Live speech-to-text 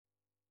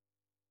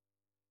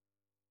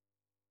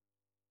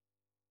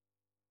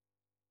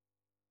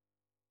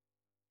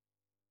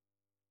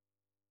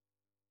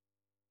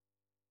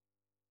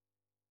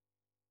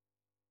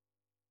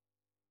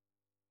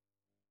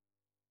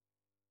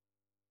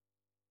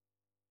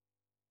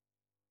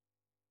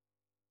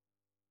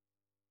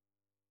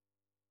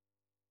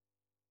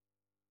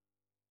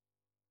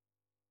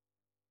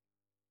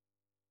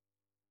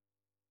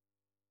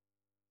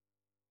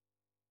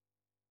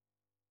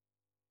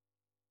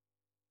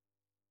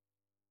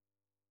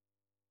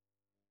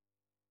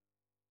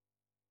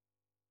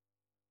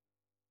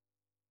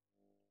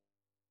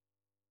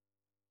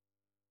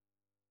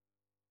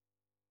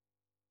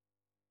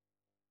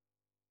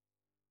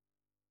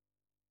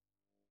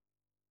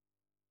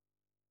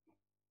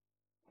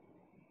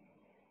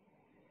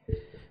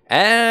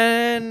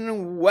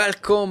And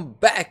welcome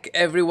back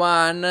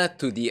everyone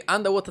to the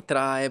Underwater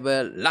Tribe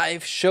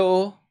live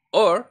show,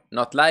 or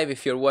not live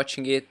if you're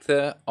watching it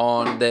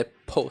on the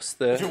post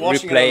If you're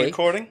watching it on replay.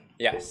 recording,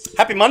 Yes.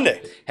 happy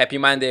Monday. Happy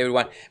Monday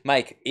everyone.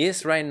 Mike,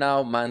 is right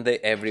now Monday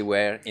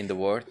everywhere in the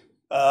world?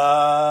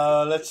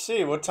 Let's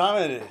see what time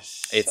it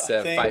is. It's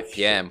I think 5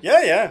 p.m.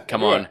 Yeah.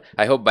 Come everywhere. on.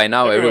 I hope by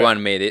now Everywhere.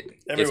 everyone made it.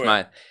 It's Everywhere.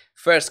 mine.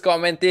 First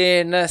comment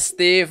in,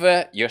 Steve.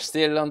 You're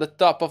still on the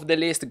top of the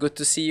list. Good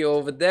to see you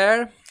over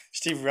there.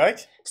 Steve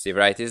Wright, Steve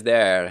Wright is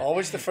there.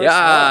 always the first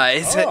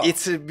Yeah, one.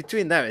 it's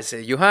between them. It's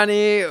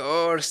Johanny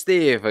or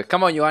Steve.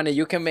 Come on, Johanny,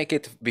 you can make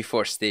it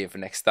before Steve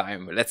next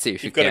time. Let's see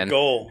if You've you got can. a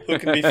goal. Who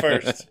can be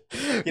first?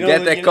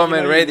 Get that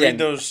comment ready you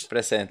and read those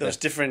present. those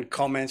different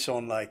comments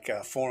on like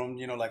forum,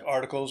 like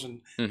articles,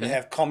 and they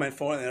have comment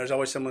for it, and there's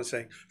always someone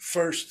saying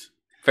first.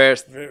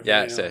 First, Very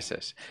yes, nice.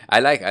 yes. I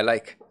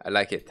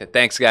like it.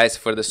 Thanks, guys,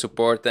 for the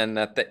support,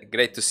 and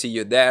great to see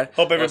you there.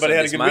 Hope everybody Also had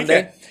a this good Monday.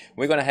 weekend.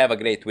 We're gonna have a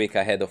great week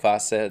ahead of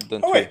us,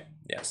 don't Oh, we? wait.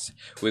 Yes,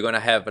 we're gonna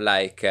have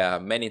like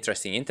many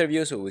interesting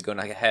interviews. We're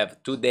gonna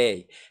have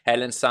today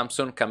Helen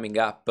Sampson coming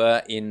up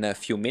in a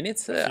few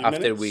minutes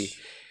after we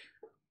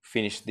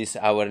finish this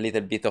our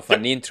little bit of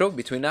an intro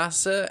between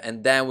us,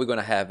 and then we're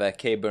gonna have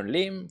Caburn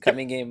Lim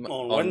coming in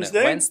on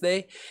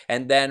Wednesday,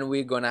 and then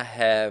we're gonna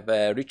have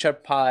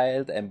Richard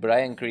Pyle and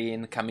Brian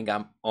Green coming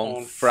up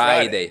on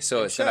Friday.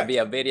 So it's gonna be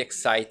a very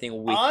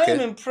exciting week. I'm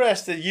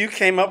impressed that you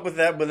came up with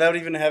that without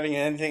even having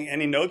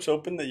any notes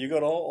open. That you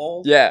got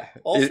all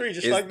three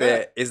just like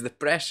that. It's the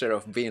pressure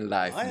of being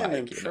live. I am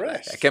Mike,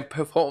 impressed. I can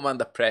perform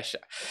under pressure.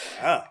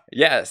 Wow.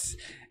 Yes,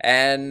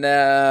 and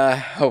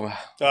I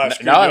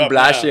screwed now you I'm up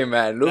blushing,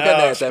 man. Look Now I at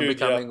that, I'm screwed you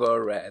becoming all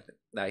red.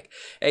 Like,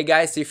 hey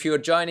guys, if you're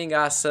joining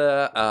us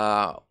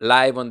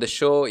live on the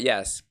show,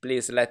 yes,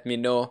 please let me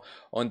know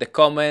on the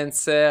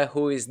comments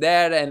who is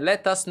there, and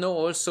let us know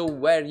also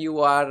where you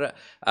are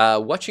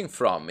watching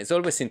from. It's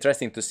always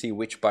interesting to see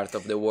which part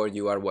of the world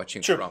you are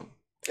watching from.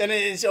 And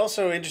it's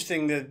also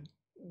interesting that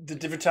the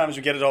different times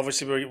we get it.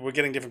 Obviously, we're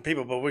getting different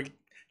people, but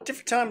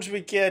different times we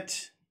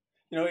get.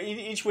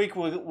 Each week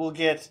we'll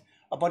get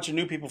a bunch of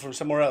new people from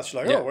somewhere else.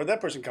 You're like, oh, where'd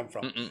that person come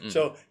from?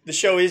 So the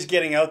show is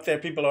getting out there.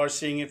 People are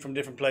seeing it from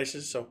different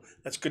places. So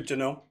that's good to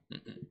know.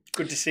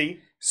 Good to see.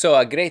 So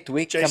a great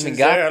week Jason's coming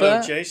there. up.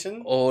 Hello,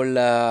 Jason.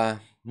 All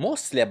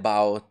mostly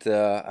about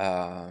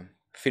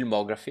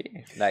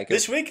filmography. Like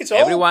This week it's all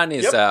everyone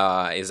is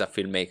a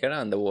filmmaker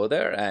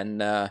underwater, and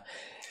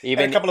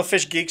even and a couple of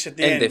fish geeks at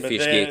the end. and the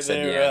fish geeks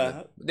at the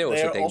end. They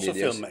also take also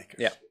videos. filmmakers.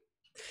 Yeah.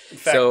 In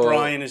fact, So-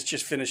 Brian is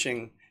just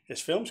finishing his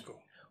film school.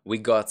 We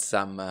got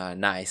some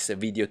nice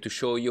video to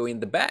show you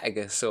in the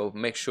bag, so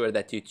make sure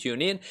that you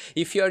tune in.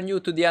 If you are new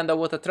to the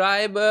Underwater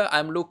Tribe,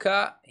 I'm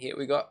Luca. Here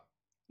we go.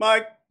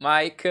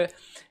 Mike,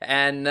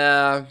 and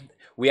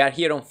we are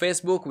here on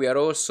Facebook. We are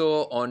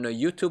also on a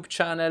YouTube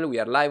channel. We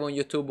are live on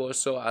YouTube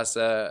also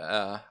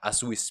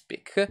as we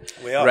speak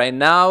right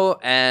now,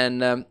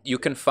 and you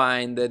can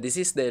find this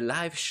is the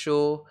live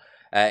show.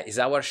 Is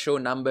our show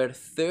number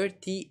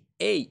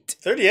 38.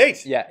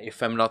 38. Yeah,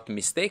 if I'm not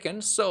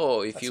mistaken.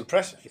 So if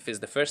if it's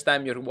the first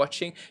time you're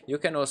watching, you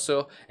can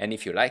also, and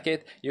if you like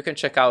it, you can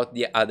check out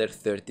the other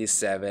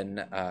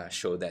 37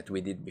 show that we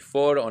did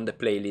before on the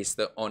playlist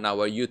on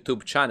our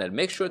YouTube channel.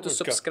 Make sure to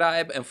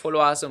subscribe and follow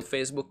us on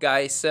Facebook,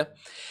 guys.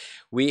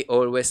 We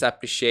always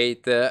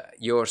appreciate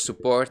your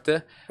support.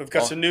 We've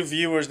got some new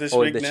viewers this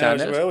week now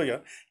as well. We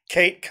got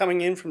Kate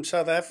coming in from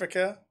South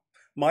Africa,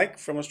 Mike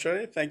from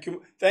Australia.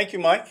 Thank you,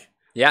 Mike.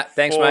 Yeah,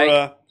 thanks,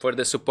 Mike, for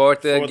the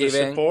support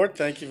giving.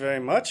 Thank you very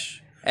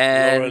much.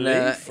 And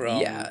Laura Lee from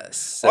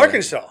yes,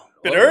 Arkansas.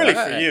 Bit early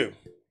for you.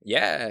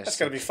 Yes, that's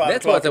gonna be 5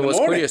 That's o'clock what I was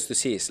morning. curious to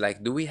see. It's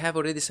like, do we have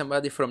already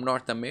somebody from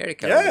North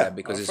America? Yeah,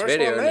 because it's first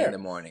very one early there. in the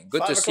morning.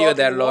 Good 5 to see you o'clock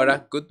there, in the Laura.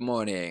 morning. Good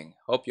morning.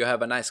 Hope you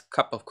have a nice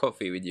cup of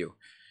coffee with you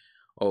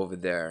over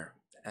there.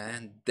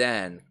 And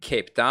then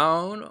Cape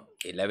Town,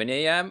 11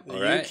 a.m. The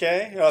All right. UK.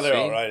 Oh, they're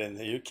Sweet. all right in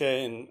the UK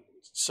and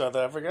South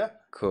Africa.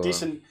 Cool.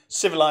 Decent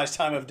civilized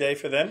time of day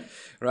for them.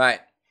 Right.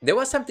 There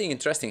was something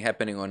interesting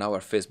happening on our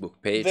Facebook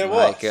page. There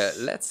Like, was.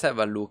 let's have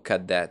a look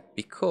at that,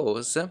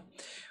 because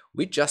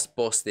we just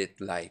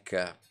posted like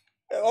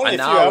Only an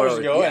a few hour, hours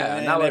ago. yeah,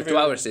 an hour, 2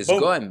 hours is boom.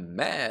 going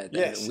mad.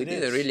 Yes, We it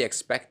didn't is. really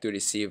expect to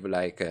receive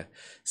like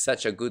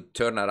such a good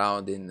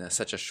turnaround in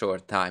such a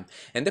short time.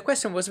 And the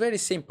question was very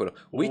simple: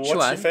 which What's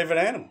one your favorite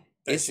animal?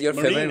 is your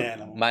marine favorite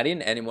animal?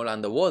 marine animal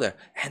underwater?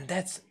 And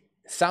that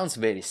sounds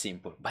very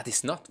simple, but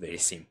it's not very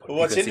simple. Well,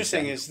 what's because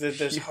interesting is that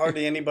there's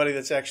hardly anybody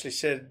that's actually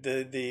said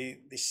the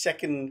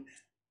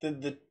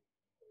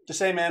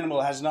same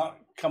animal has not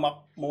come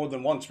up more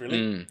than once,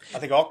 really. I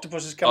think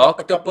octopus has come up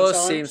a couple of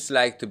Octopus times. seems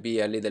like to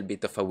be a little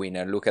bit of a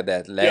winner. Look at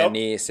that.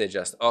 Lenny said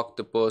just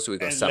octopus. We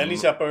got And some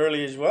Lenny's up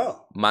early as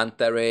well.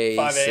 manta rays.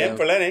 5 a.m.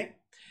 for Lenny.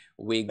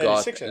 We Maybe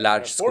got 6 a.m.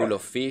 large 4 school a.m.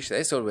 of fish.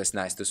 It's always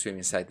nice to swim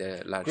inside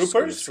the large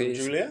school of Groupers from fish.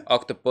 Julia.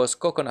 Octopus,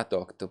 coconut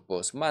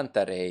octopus,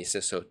 manta rays,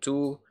 so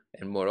 2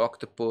 and more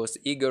octopus,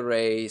 eagle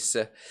rays,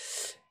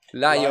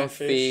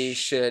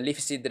 lionfish,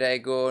 leafy sea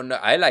dragon.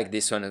 I like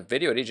this one,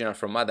 very original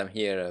from Madam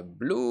here.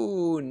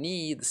 Blue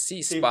kneed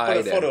sea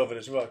spider. Put a photo of it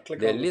as well. Click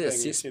the on the little thing,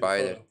 sea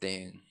spider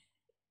thing.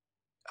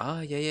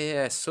 Ah,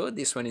 yeah. I saw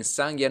this one in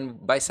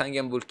by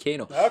Sangyan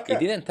Volcano. Okay. It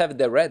didn't have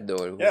the red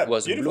though. Yeah, it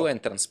was beautiful. blue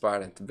and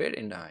transparent.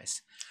 Very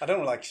nice. I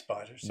don't like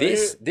spiders. So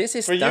this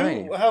is for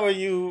tiny. you. How are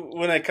you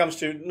when it comes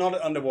to not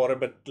underwater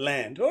but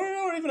land or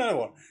even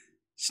underwater?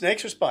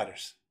 Snakes or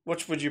spiders?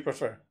 Which would you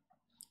prefer?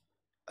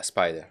 A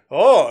spider.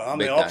 Oh, I'm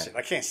the opposite.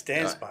 I can't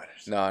stand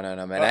spiders. No,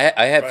 man.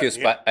 I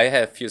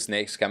have few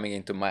snakes coming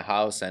into my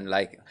house, and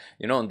like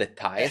on the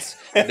tiles,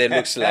 they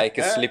looks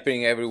like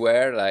slipping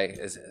everywhere, like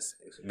it's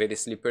very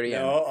slippery.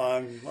 No,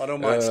 I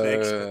don't mind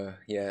snakes.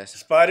 Yes.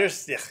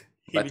 Spiders, yeah,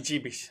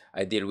 heebie-jeebies.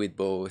 I deal with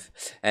both.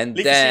 And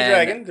leafy then sea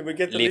dragon. Did we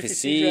get the leafy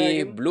sea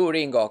dragon? blue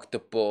ring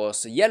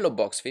octopus, yellow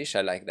boxfish.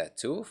 I like that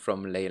too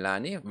from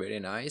Leilani. Very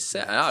nice.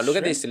 Look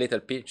at this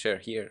little picture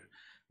here.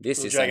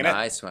 This is a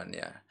nice one.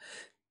 Yeah.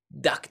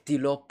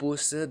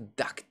 Dactylopus.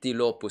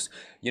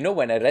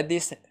 When I read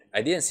this,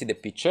 I didn't see the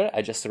picture.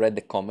 I just read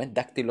the comment.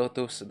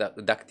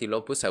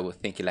 Dactylopus. I was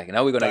thinking like,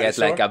 now we're gonna get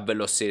like a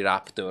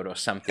velociraptor or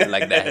something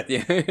like that.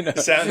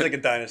 Sounds like a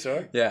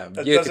dinosaur. Yeah,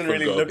 that doesn't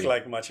really look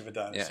like much of a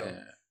dinosaur.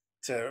 Yeah.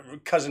 It's a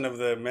cousin of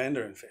the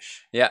mandarin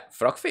fish. Yeah,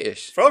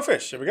 frogfish.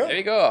 Frogfish. Here we go. There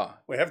we go.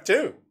 We have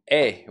two.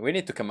 Hey, we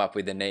need to come up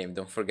with a name.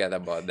 Don't forget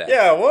about that.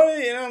 Yeah,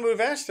 well, we've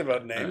asked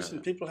about names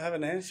and people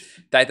haven't answered.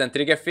 Titan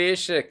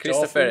triggerfish,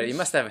 Christopher. Dolphins. You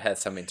must have had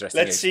some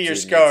interesting. Let's see your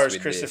scars,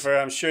 Christopher.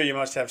 I'm sure you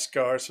must have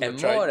scars. From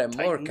and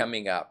more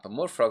coming up.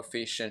 More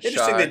frogfish and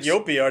Interesting sharks. that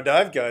Yopi, our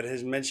dive guide,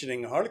 is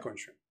mentioning harlequin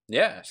shrimp.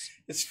 Yes.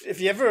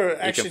 If you ever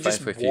actually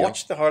just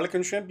watch the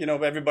harlequin shrimp,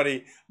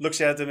 everybody looks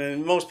at them,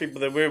 and most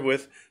people that we're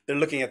with, they're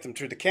looking at them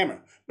through the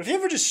camera. But if you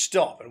ever just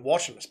stop and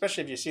watch them,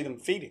 especially if you see them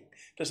feeding,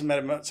 doesn't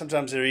matter.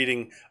 Sometimes they're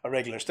eating a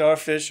regular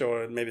starfish,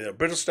 or maybe they're a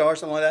brittle star, or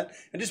something like that,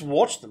 and just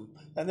watch them,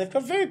 and they've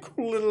got very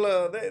cool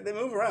little. They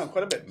move around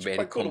quite a bit. It's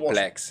very cool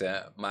complex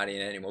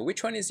marine animal.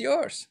 Which one is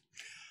yours?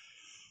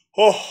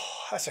 Oh,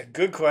 that's a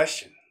good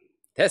question.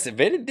 That's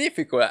very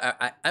difficult.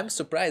 I'm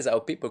surprised how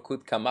people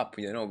could come up,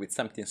 with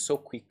something so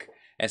quick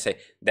and say,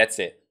 that's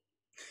it.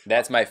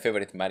 That's my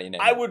favorite marine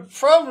animal. I would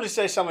probably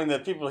say something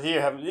that people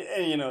here have,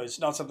 it's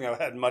not something I've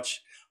had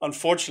much,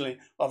 unfortunately,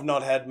 I've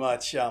not had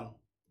much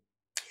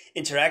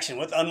interaction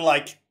with,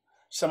 unlike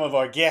some of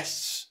our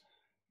guests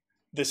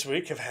this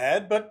week have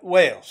had, but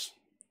whales.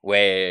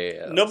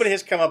 Whales. Nobody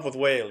has come up with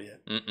whale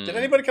yet. Did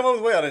anybody come up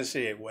with whale? I didn't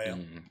see a whale.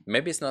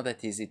 Maybe it's not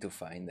that easy to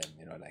find them,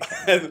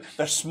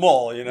 They're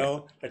small,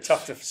 they're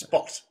tough to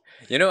spot.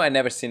 I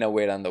never seen a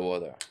whale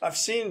underwater. I've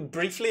seen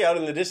briefly out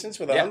in the distance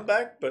with a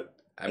humpback, but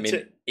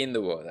in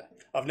the water.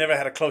 I've never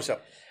had a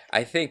close-up.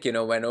 I think,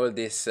 when all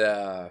this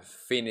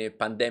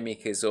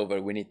pandemic is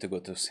over, we need to go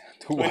to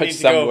watch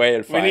some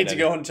whale finally. We need to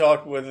go and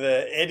talk with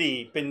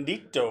Eddie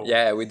Bendito.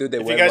 Yeah, we do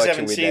the whale watching with If you guys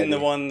haven't seen Eddie. the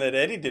one that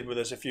Eddie did with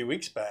us a few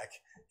weeks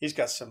back, he's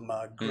got some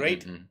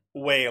great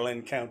whale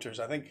encounters.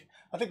 I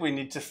think we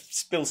need to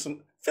fill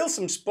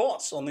some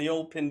spots on the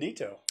old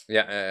Pendito.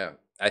 Yeah,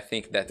 I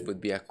think that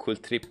would be a cool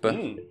trip.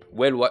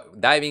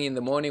 Diving in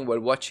the morning, whale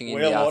watching in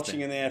the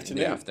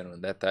afternoon.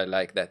 That I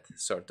like that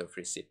sort of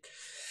receipt.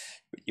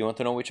 You want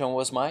to know which one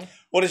was mine?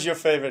 What is your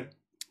favorite?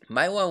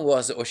 My one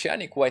was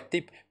Oceanic White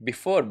Tip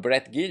before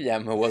Brett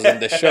Gilliam was on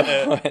the show.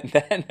 And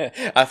then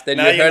after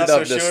you heard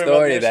of the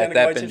story that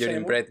happened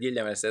during Brett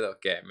Gilliam, I said,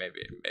 okay,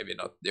 maybe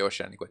not the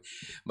Oceanic White.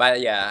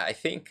 But yeah, I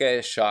think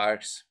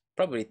sharks,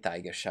 probably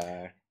tiger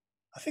shark.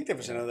 I think there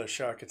was another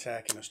shark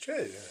attack in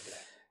Australia the other day.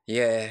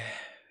 Yeah,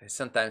 it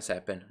sometimes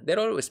happen. There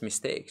are always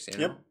mistakes,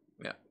 Yep.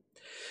 Yeah.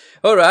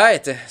 All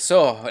right,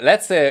 so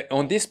let's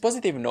on this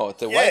positive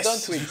note, why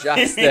don't we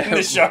just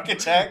the shark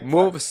attack?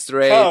 Move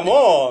straight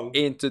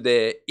into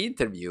the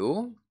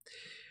interview?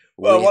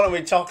 Well, why don't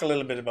we talk a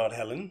little bit about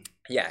Helen?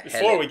 Yeah,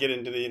 before we get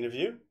into the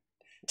interview,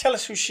 tell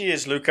us who she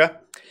is,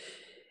 Luca.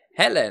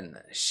 Helen,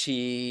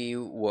 she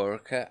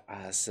worked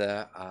as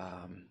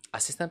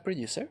assistant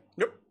producer.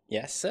 Yep.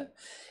 Yes,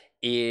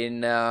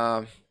 in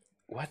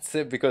what's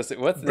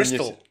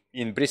Bristol.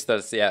 In Bristol,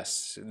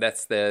 yes,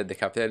 that's the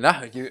capital.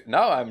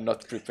 Now I'm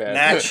not prepared.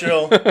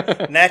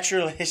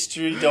 Natural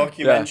history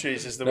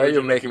documentaries is the word. Now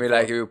you make me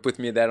like you put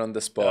me there on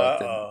the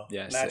spot.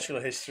 Yes, natural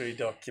history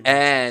documentaries.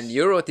 And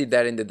you wrote it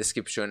there in the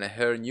description.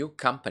 Her new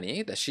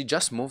company that she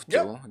just moved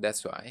to.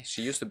 That's why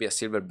she used to be a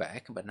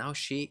silverback, but now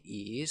she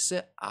is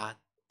at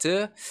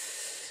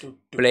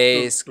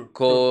place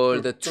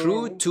called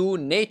True to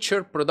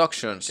Nature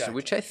Productions,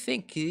 which I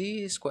think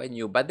is quite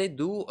new. But they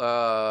do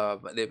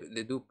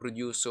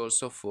produce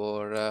also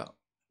for.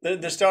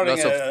 They're starting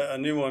a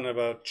new one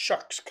about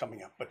sharks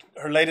coming up, but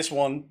her latest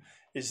one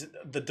is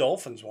the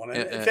dolphins one.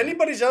 And if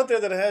anybody's out there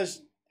that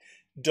has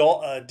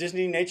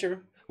Disney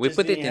Nature, we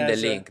put it in the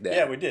link there.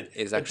 Yeah, we did.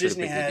 It's actually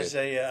Disney has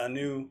a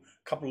new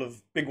couple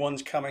of big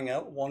ones coming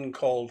out. One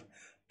called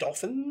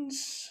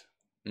Dolphins.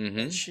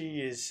 And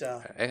she is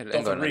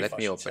Dolphin Reef, let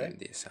me open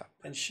this up.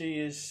 And she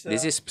is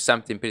this is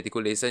something pretty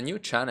cool. It's a new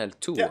channel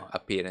too,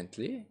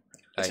 apparently.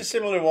 It's a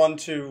similar one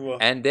to...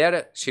 And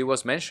there she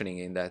was mentioning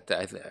in that,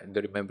 I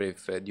don't remember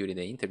if during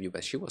the interview,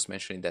 but she was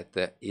mentioning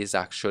that is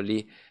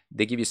actually,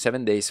 they give you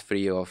 7 days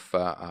free of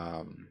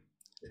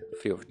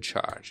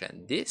charge.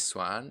 And this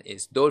one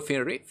is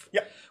Dolphin Reef,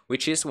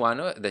 which is one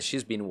that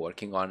she's been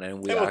working on,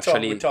 and we'll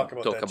actually talk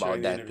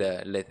about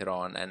that later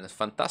on. And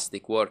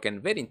fantastic work,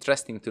 and very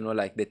interesting to know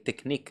like the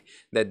technique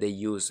that they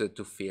use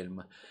to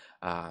film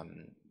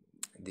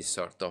this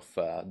sort of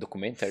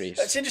documentaries.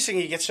 It's interesting,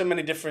 you get so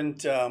many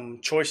different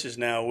choices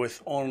now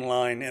with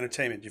online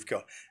entertainment. You've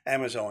got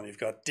Amazon, you've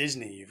got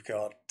Disney, you've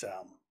got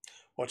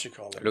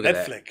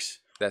Netflix,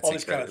 all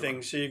these kind of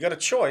things. So you've got a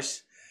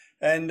choice,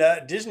 and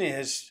Disney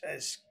has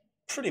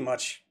pretty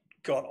much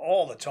got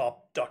all the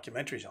top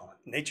documentaries on it,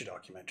 nature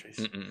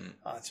documentaries.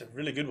 It's a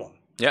really good one,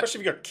 especially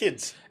if you've got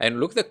kids. And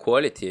look, the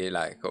quality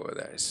like over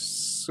there is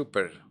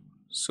super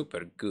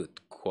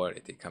good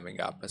quality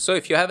coming up. So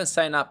if you haven't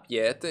signed up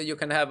yet, you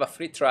can have a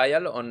free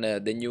trial on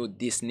the new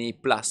Disney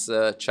Plus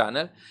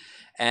channel,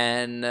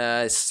 and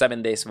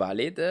 7 days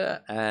valid.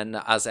 And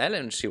as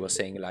Helen, she was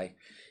saying, like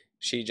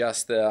she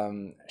just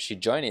she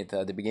joined it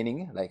at the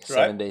beginning, like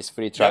 7 days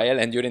free trial,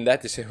 and during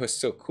that it was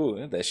so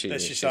cool that she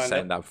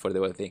signed up for the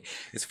whole thing.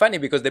 It's funny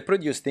because they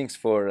produce things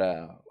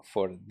for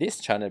this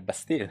channel, but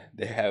still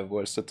they have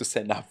also to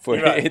sign up for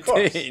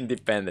it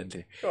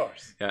independently. Of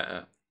course.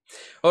 Yeah.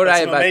 All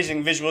right, some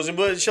amazing visuals,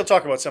 and she'll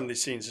talk about some of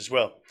these scenes as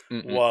well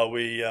while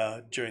we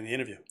during the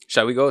interview.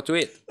 Shall we go to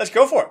it? Let's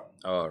go for it.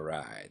 All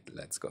right,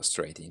 let's go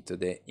straight into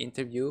the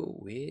interview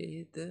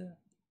with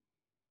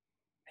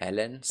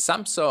Helen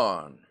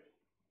Sampson.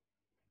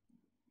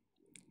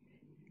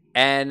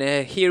 And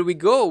here we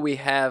go. We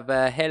have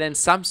Helen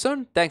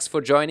Sampson. Thanks for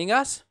joining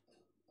us.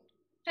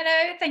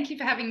 Hello, thank you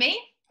for having me.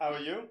 How are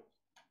you?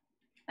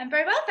 I'm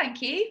very well,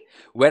 thank you.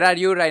 Where are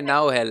you right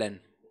now, Helen?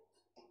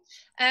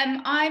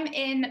 I'm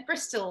in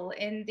Bristol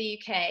in the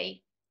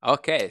UK.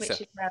 Okay, which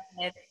is where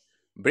I live.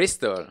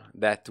 Bristol,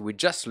 that we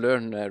just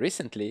learned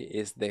recently,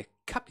 is the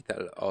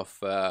capital of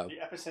the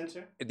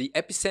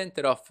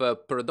epicenter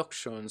of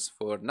productions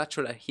for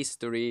natural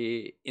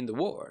history in the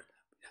world.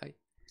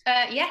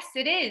 Yes,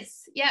 it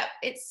is. Yeah,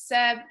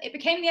 it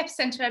became the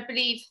epicenter, I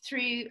believe,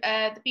 through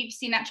the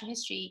BBC Natural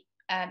History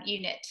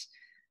unit.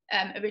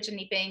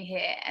 Originally being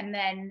here, and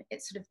then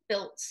it sort of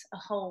built a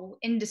whole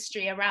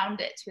industry around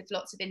it with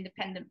lots of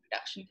independent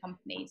production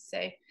companies.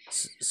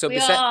 So we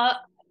are.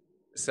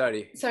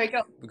 Sorry,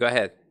 go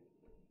ahead.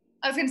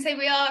 I was going to say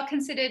we are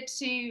considered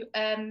to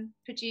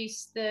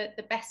produce the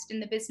best in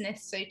the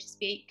business, so to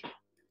speak.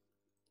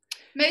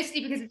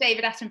 Mostly because of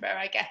David Attenborough,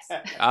 I guess.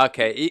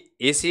 Okay,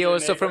 is he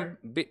also from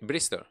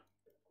Bristol?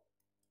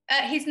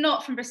 He's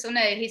not from Bristol,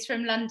 no, he's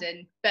from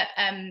London. But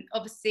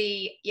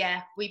obviously,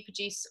 yeah, we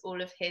produce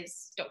all of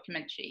his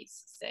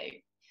documentaries. So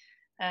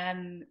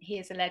he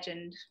is a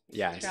legend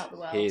throughout the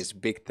world. He is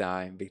big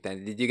time, big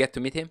time. Did you get to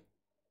meet him?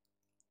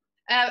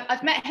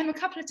 I've met him a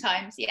couple of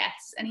times,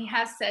 yes. And he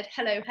has said,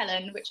 "Hello,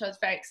 Helen," which I was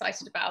very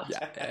excited about.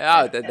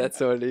 Yeah,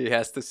 that's all he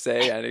has to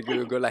say. And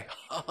you go like,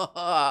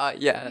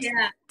 yes,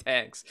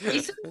 thanks.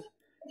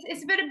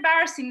 It's a bit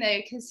embarrassing though,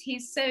 because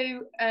he's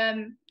so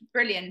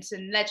brilliant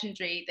and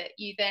legendary that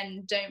you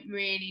then don't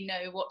really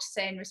know what to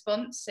say in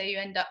response. So you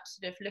end up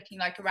sort of looking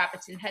like a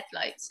rabbit in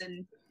headlights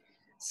and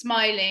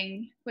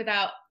smiling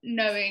without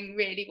knowing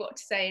really what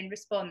to say in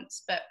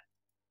response. But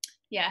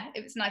yeah,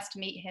 it was nice to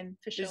meet him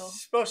for sure.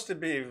 He's supposed to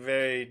be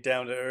very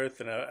down to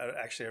earth and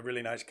actually a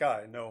really nice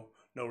guy. No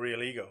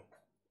real ego.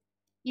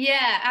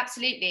 Yeah,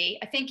 absolutely.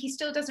 I think he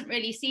still doesn't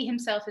really see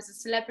himself as a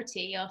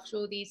celebrity after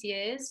all these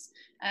years.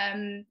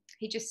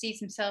 He just sees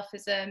himself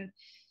as a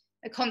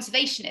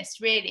conservationist,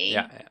 really.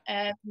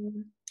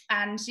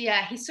 And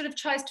yeah, he sort of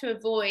tries to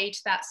avoid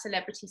that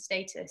celebrity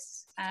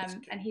status.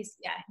 And he's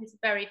a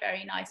very,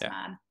 very nice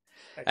man.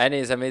 And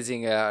it's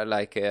amazing.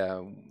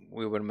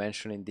 We were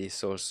mentioning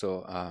this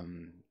also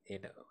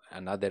in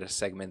another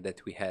segment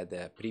that we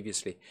had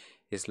previously.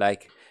 It's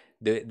like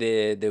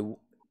the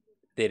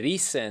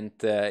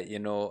recent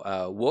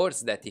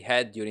awards that he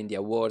had during the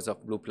awards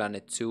of Blue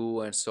Planet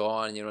 2 and so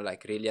on,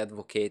 like really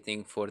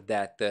advocating for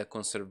that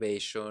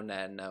conservation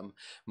and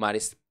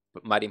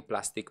marine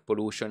plastic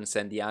pollutions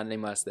and the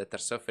animals that are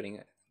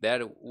suffering.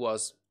 There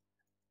was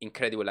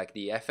incredible, like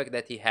the effect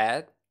that he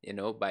had,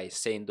 by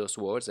saying those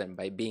words, and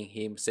by being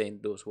him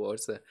saying those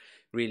words,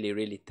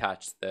 really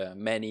touched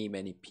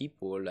many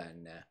people,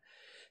 and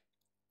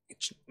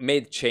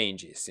made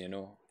changes,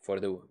 for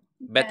the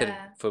better,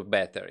 for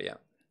better. Yeah.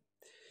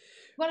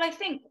 Well,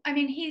 I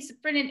mean, he's a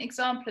brilliant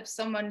example of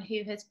someone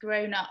who has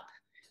grown up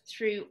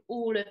through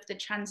all of the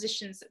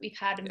transitions that we've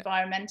had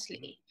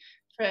environmentally,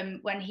 from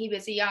when he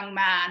was a young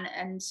man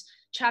and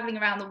traveling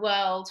around the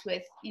world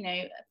with,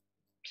 a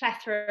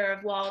plethora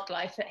of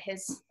wildlife at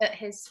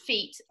his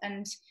feet.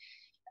 And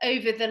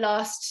over the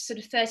last sort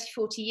of 30,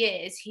 40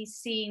 years, he's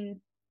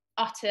seen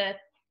utter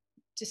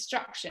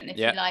destruction, if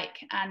you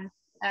like. And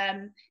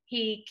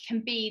he can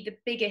be the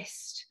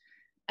biggest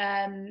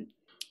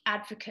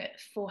advocate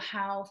for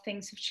how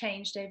things have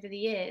changed over the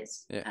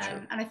years.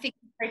 And I think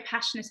he's very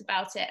passionate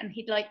about it, and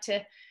he'd like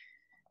to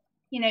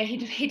you know,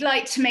 he'd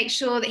like to make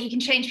sure that he can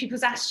change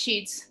people's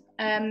attitudes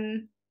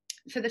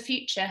for the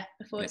future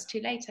before it's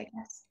too late, I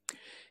guess.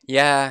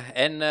 Yeah,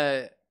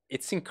 and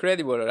it's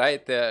incredible,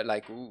 right?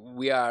 Like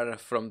we are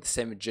from the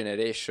same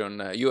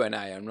generation. You and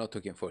I. I'm not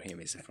talking for him.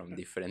 He's from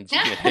different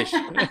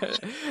generation.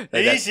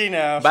 Easy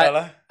now, but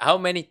fella. how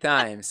many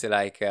times,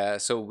 like,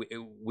 so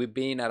we've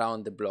been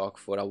around the block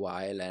for a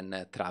while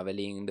and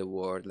traveling the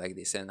world like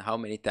this. And how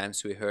many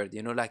times we heard,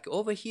 you know, like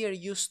over here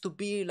used to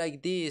be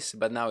like this,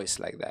 but now it's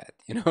like that.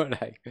 You know,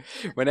 like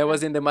when I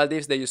was in the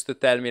Maldives, they used to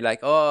tell me like,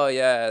 oh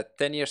yeah,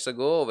 10 years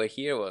ago over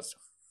here was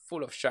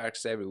full of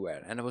sharks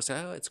everywhere, and I was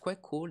like, oh, it's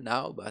quite cool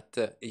now, but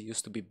it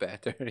used to be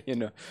better, you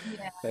know,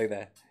 like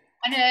that.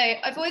 I know.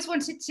 I've always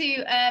wanted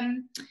to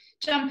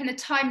jump in a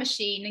time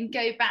machine and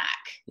go back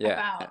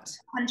about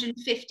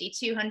 150,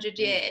 200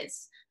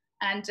 years,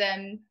 and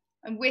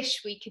I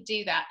wish we could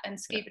do that and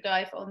scuba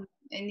dive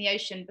in the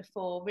ocean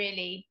before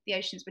really the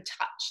oceans were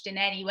touched in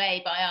any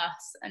way by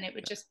us, and it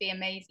would just be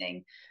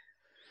amazing.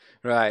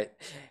 Right.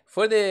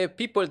 For the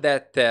people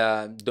that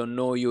don't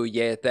know you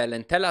yet,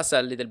 Helen, tell us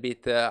a little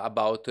bit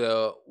about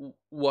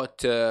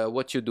what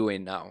you're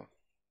doing now.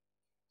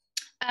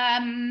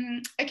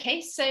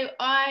 Okay, so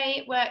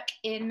I work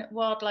in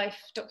wildlife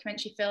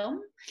documentary film.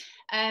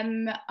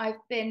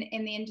 I've been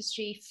in the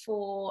industry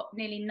for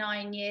nearly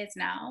 9 years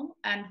now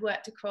and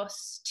worked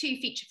across 2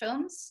 feature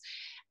films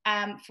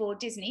for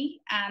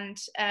Disney, and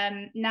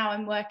now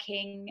I'm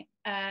working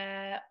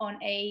on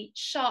a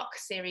shark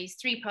series,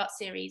 3-part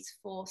series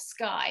for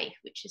Sky,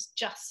 which has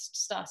just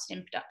started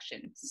in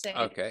production. So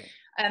okay.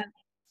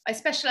 I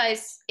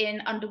specialize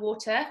in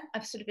underwater.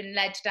 I've sort of been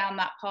led down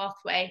that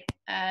pathway,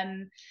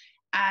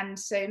 and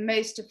so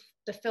most of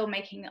the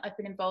filmmaking that I've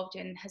been involved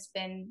in has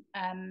been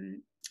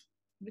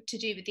to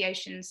do with the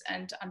oceans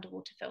and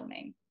underwater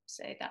filming.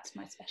 So that's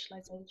my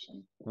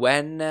specialization.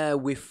 When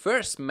we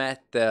first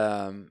met,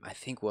 I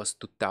think was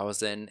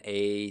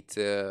 2008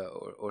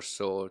 or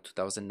so,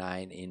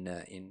 2009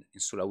 in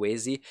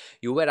Sulawesi,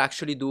 you were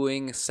actually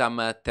doing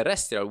some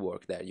terrestrial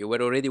work there. You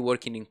were already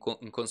working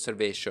in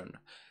conservation.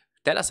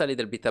 Tell us a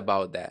little bit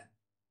about that.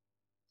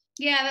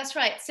 Yeah, that's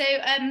right. So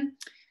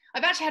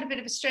I've actually had a bit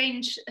of a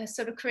strange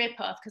sort of career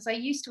path, because I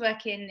used to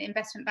work in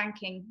investment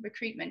banking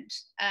recruitment,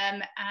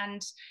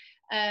 and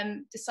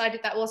decided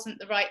that wasn't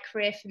the right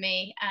career for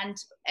me, and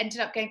ended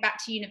up going back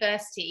to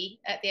university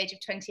at the age of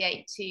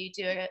 28 to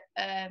do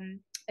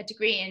a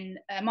degree in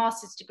a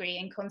master's degree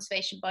in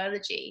conservation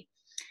biology.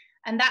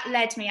 And that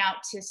led me out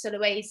to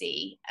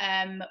Sulawesi,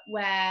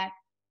 where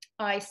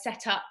I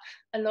set up,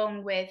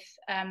 along with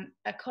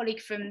a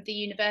colleague from the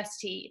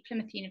university,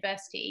 Plymouth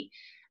University,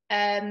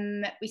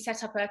 we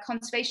set up a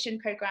conservation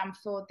program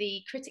for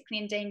the critically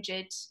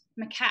endangered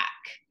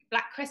macaque,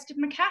 black-crested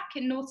macaque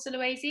in North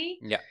Sulawesi.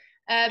 Yeah.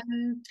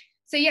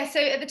 So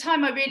at the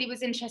time I really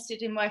was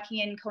interested in working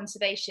in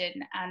conservation,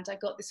 and I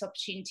got this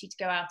opportunity to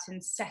go out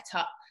and set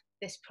up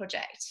this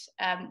project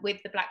with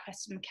the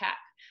black-crested macaque.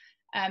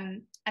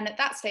 And at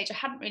that stage I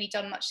hadn't really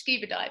done much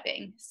scuba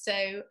diving,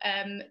 so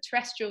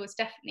terrestrial was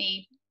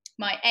definitely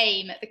my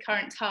aim at the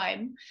current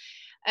time.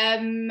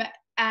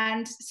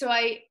 And so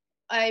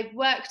I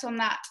worked on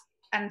that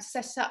and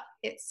set up,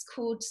 it's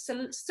called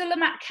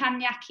Selamat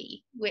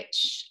Kanyaki,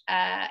 which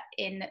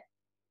in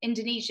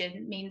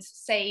Indonesian means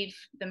save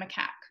the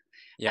macaque.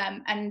 Yeah.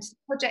 And the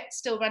project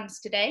still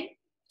runs today,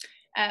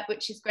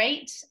 which is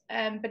great,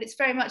 but it's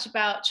very much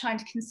about trying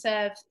to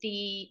conserve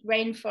the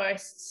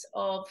rainforests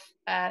of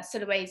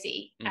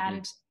Sulawesi,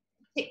 and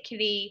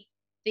particularly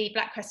the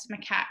black-crested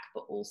macaque,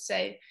 but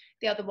also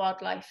the other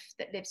wildlife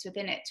that lives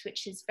within it,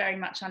 which is very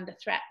much under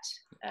threat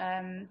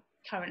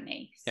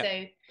currently. Yeah.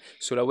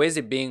 So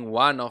Sulawesi being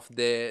one of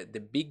the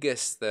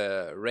biggest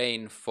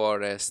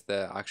rainforest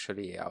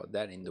actually out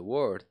there in the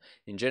world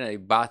in general,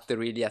 but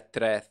really a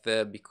threat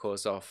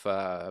because of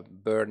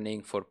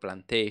burning for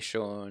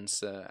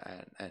plantations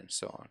and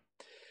so on.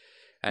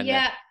 And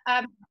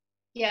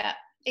yeah,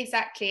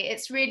 exactly.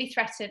 It's really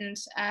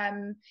threatened.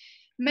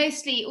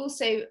 Mostly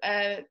also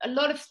a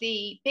lot of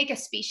the bigger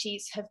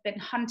species have been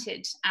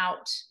hunted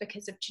out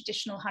because of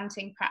traditional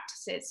hunting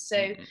practices.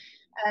 So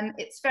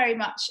it's very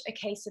much a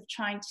case of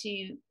trying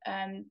to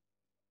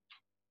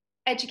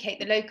educate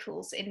the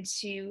locals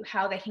into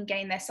how they can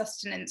gain their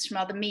sustenance from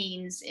other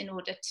means in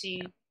order to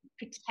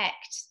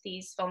protect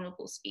these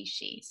vulnerable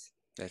species.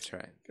 That's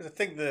right. Because I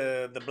think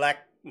the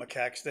black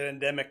macaques, they're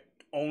endemic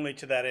only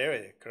to that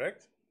area,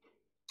 correct?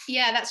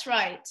 Yeah, that's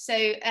right. So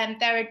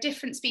there are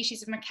different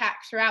species of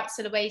macaque throughout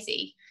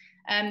Sulawesi.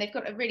 They've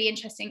got a really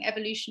interesting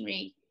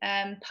evolutionary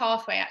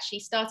pathway, actually,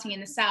 starting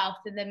in the south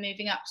and then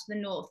moving up to the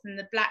north. And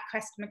the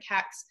black-crested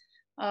macaques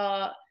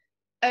are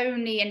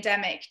only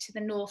endemic to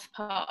the north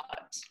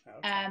part.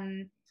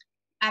 Okay.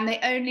 And they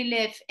only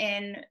live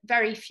in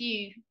very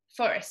few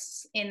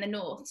forests in the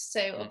north.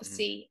 So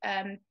obviously,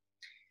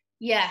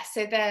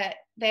 so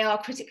they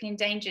are critically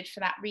endangered for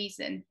that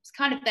reason. It's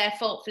kind of their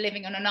fault for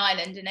living on an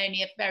island in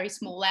only a very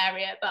small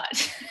area,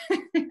 but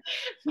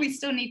we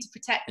still need to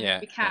protect them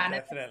if we can.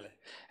 Definitely.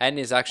 And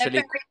it's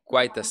actually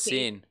quite a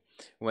scene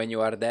when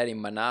you are there in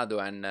Manado,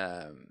 and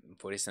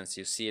for instance,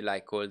 you see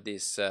like all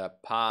these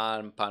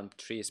palm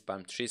trees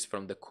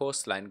from the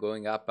coastline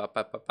going up,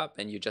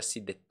 and you just see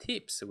the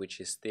tips,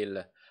 which is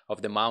still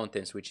of the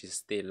mountains, which is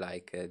still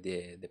like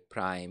the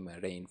prime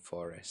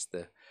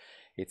rainforest.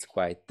 It's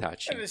quite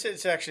touching. And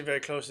it's actually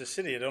very close to the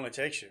city. It only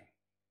takes you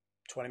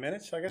 20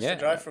 minutes, I guess, to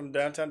drive from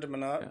downtown to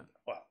Manado. Yeah.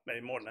 Well,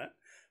 maybe more than that.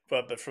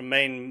 But from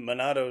main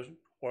Manado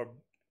or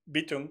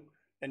Bitung,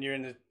 and you're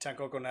in the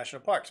Tankoko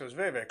National Park. So it's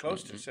very, very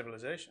close to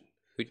civilization.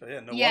 So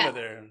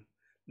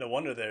no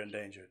wonder they're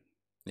endangered.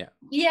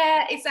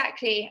 Yeah,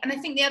 exactly. And I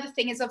think the other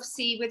thing is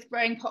obviously with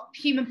growing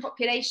human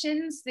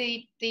populations,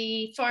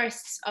 the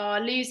forests are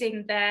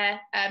losing their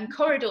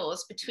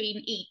corridors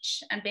between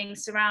each and being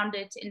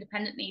surrounded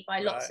independently by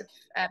lots of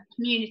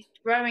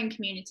growing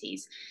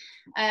communities.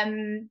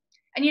 And,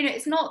 you know,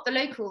 it's not the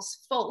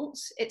locals' fault,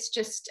 it's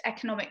just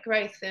economic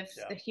growth of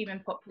the human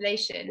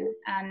population,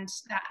 and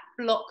that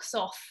blocks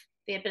off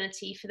the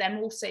ability for them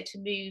also to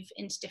move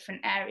into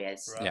different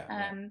areas.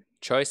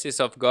 Choices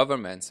of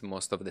governments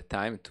most of the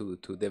time to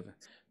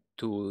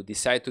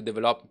decide to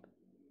develop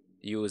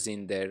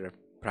using their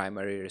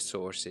primary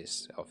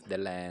resources of the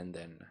land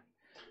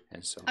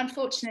and so on.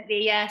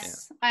 Unfortunately,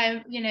 yes.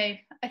 You know,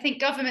 I think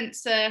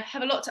governments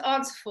have a lot to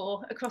answer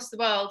for across the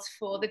world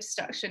for the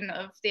destruction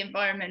of the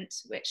environment,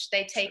 which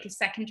they take as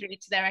secondary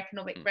to their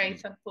economic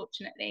growth,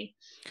 unfortunately.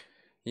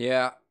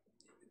 Yeah.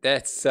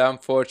 That's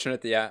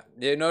unfortunate, yeah.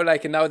 You know,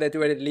 like now that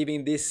we're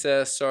living this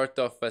sort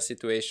of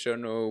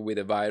situation with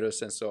the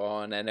virus and so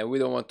on, and we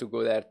don't want to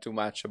go there too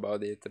much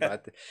about it,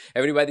 but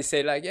everybody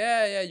say like,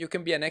 yeah, you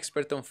can be an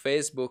expert on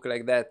Facebook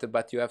like that,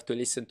 but you have to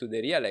listen to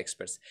the real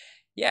experts.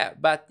 Yeah,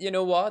 but you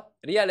know what?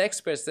 Real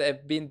experts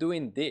have been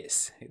doing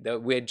this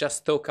that we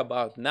just talk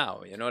about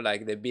now, you know,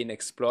 like they've been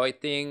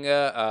exploiting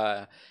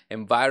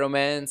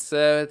environments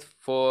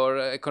for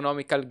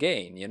economical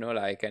gain, you know,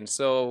 like, and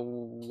so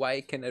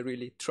why can I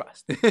really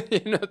trust,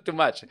 you know, too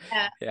much?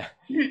 Yeah.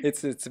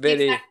 It's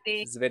very,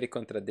 it's very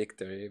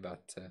contradictory,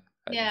 but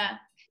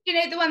you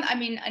know, the one, I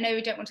mean, I know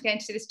we don't want to go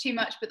into this too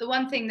much, but the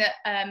one thing that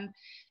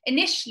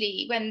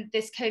initially, when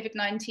this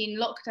COVID-19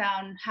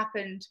 lockdown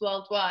happened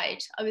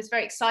worldwide, I was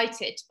very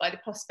excited by the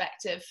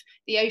prospect of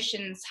the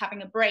oceans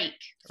having a break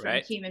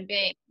from human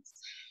beings.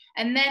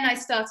 And then I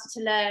started to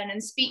learn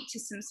and speak to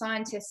some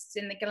scientists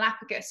in the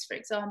Galapagos, for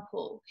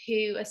example,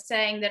 who are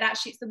saying that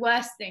actually it's the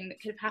worst thing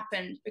that could have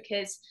happened,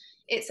 because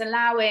it's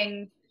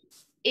allowing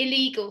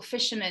illegal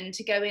fishermen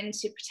to go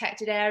into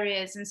protected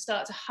areas and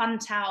start to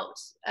hunt out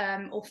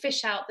or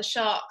fish out the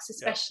sharks,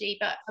 especially,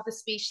 but other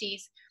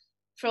species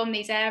from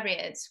these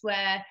areas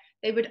where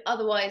they would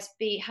otherwise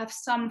have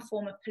some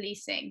form of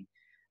policing.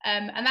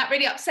 And that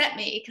really upset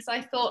me, because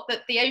I thought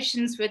that the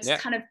oceans would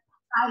kind of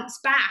bounce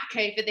back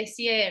over this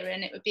year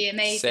and it would be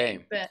amazing.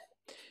 Same. But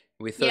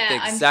we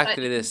thought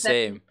exactly the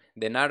same.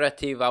 The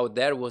narrative out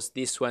there was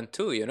this one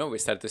too, you know. We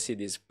start to see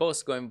these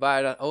posts going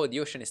viral. Oh, the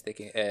ocean is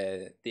taking,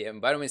 the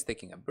environment is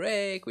taking a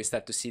break. We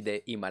start to see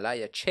the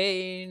Himalaya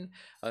chain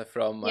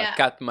from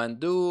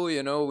Kathmandu,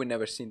 you know. We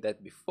never seen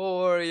that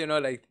before, you know.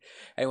 Like,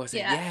 I was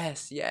like,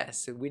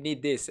 yes, we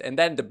need this. And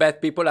then the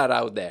bad people are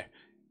out there.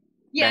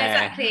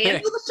 Exactly.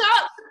 And all the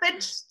sharks have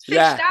been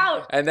fished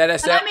out. And then I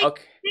said,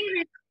 okay.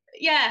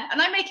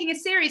 And I'm making a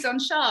series on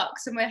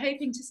sharks, and we're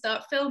hoping to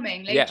start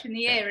filming later in the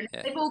year, and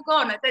they've all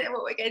gone. I don't know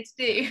what we're going to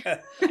do.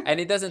 And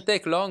it doesn't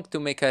take long to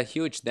make a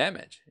huge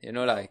damage, you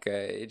know, like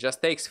it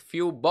just takes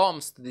few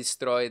bombs to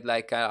destroy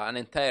like an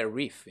entire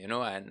reef, you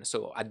know, and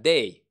so a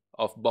day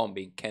of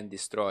bombing can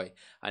destroy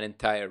an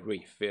entire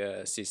reef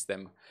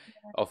system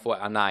of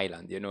an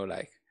island, you know,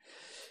 like.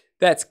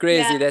 That's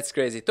crazy. That's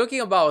crazy.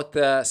 Talking about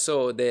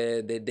so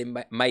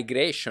the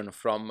migration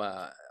from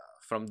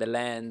the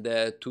land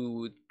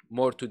to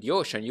more to the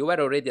ocean. You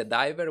were already a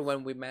diver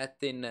when we met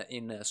in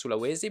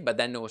Sulawesi, but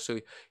then also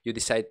you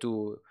decided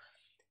to,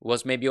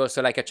 was maybe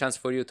also like a chance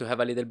for you to have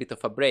a little bit of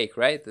a break,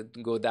 right?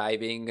 Go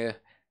diving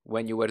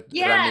when you were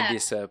running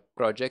this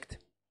project.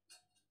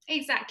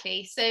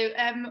 Exactly. So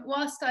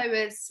whilst I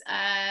was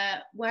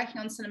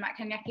working on Selamat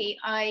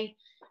Kanyaki,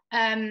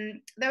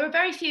 there were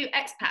very few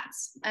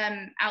expats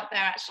out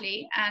there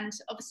actually, and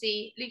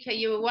obviously Luca,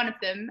 you were one of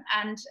them,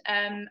 and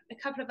a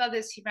couple of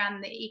others who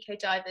ran the Eco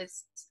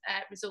Divers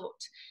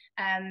resort,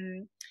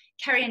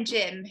 Kerry and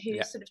Jim,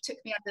 who sort of took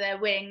me under their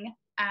wing,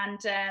 and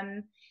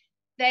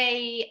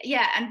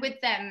and with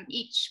them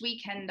each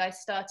weekend I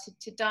started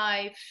to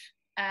dive,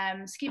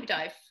 scuba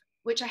dive,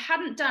 which I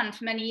hadn't done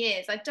for many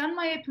years. I'd done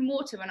my open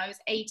water when I was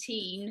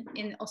 18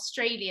 in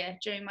Australia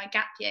during my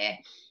gap year,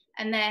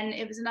 and then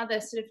it was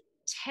another sort of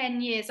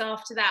 10 years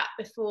after that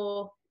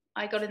before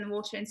I got in the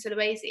water in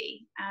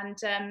Sulawesi.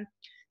 And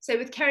so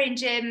with Kerry and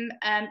Jim,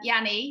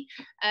 Yanni,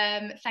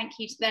 thank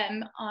you to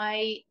them,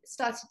 I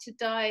started to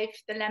dive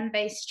the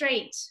Lembe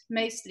Strait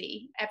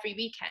mostly every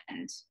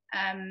weekend,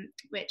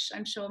 which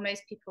I'm sure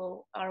most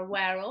people are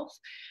aware of,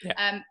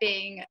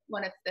 being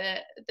one of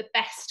the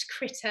best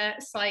critter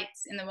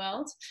sites in the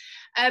world.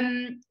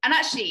 And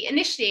actually,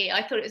 initially,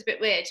 I thought it was a bit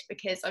weird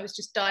because I was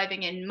just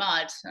diving in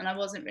mud and I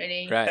wasn't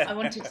really, I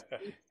wanted to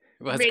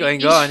What's really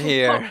going on beautiful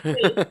here?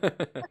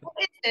 what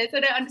is this? I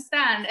don't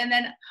understand. And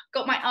then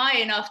got my eye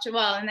in after a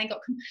while, and then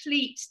got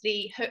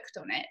completely hooked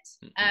on it.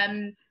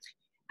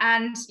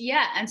 And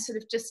yeah, and sort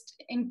of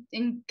just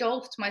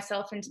engulfed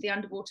myself into the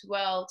underwater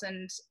world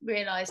and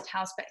realized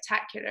how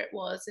spectacular it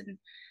was. And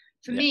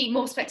for me,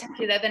 more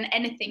spectacular than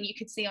anything you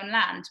could see on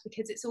land,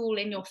 because it's all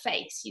in your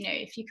face. You know,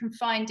 if you can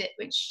find it,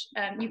 which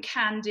you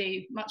can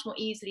do much more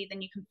easily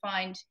than you can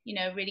find, you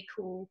know, a really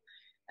cool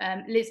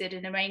lizard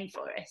in a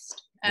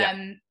rainforest.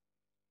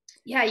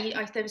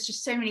 There was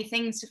just so many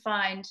things to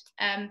find.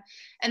 And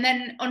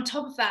then on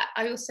top of that,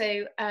 I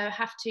also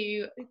have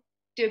to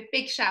do a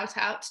big shout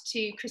out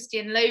to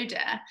Christian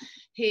Loader,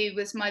 who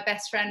was my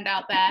best friend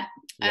out there.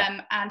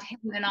 And him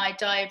and I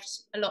dived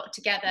a lot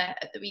together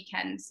at the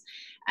weekends.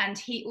 And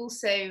he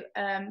also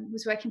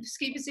was working for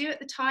Scuba Zoo at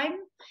the time.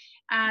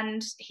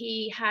 And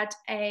he had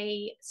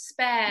a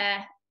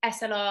spare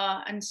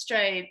SLR and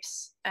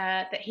strobes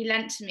that he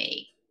lent to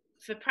me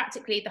for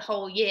practically the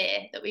whole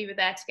year that we were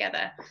there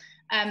together.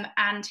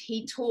 And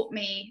he taught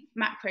me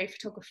macro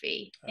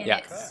photography in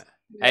its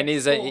and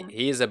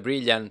he is a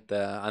brilliant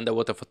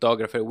underwater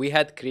photographer. We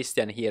had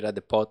Christian here at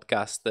the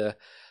podcast.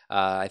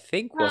 I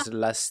think was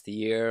last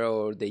year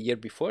or the year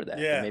before that,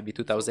 maybe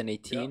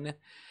 2018.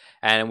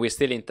 And we're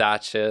still in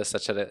touch.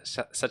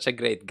 Such a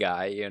great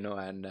guy, you know,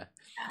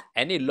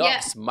 and he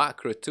loves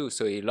macro too,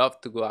 so he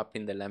loved to go up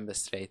in the Lembe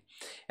Strait.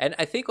 And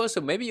I think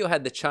also maybe you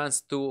had the chance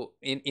to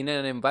in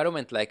an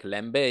environment like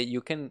Lembe,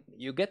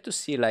 you get to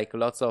see like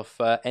lots of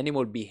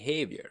animal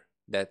behavior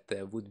that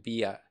would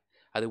be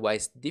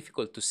otherwise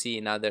difficult to see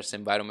in others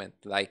environment.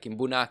 Like in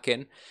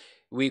Bunaken,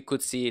 we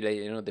could see, like,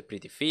 you know, the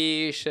pretty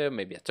fish,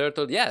 maybe a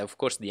turtle. Yeah, of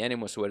course the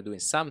animals were doing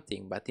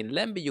something, but in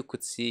Lembe you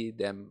could see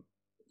them.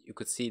 You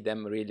could see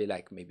them really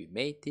like maybe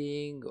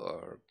mating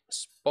or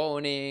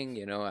spawning,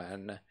 you know,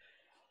 and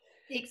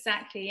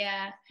exactly,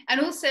 yeah.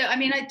 And also, I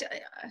mean,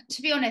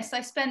 to be honest,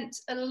 I spent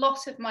a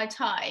lot of my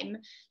time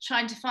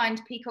trying to find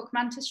peacock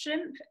mantis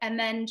shrimp and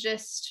then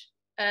just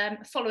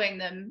following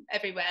them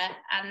everywhere.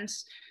 And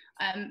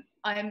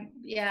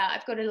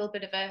I've got a little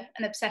bit of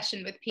an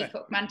obsession with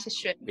peacock mantis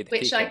shrimp,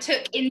 which I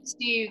took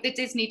into the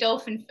Disney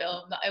Dolphin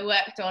film that I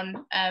worked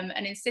on,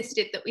 and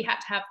insisted that we had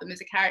to have them as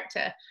a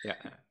character.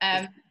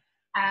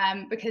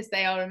 Because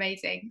they are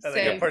amazing. And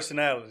they got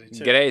personality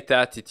too. Great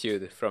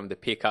attitude from the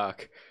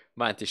peacock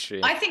mantis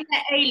shrimp. I think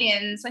they're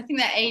aliens. I think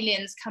they're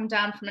aliens come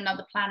down from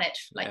another planet,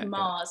 like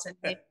Mars, and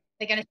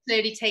they're going to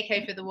slowly take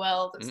over the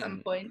world at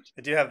some point.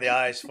 They do have the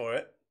eyes for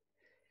it.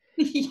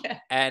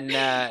 And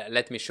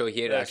let me show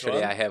here.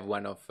 Actually, I have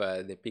one of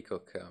the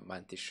peacock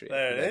mantis shrimp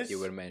that you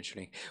were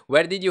mentioning.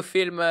 Where did you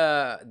film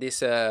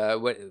this?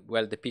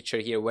 Well, the picture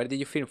here. Where did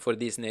you film for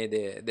Disney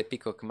the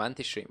peacock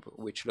mantis shrimp?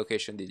 Which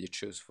location did you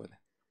choose for that?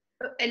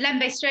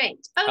 Lembe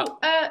Strait.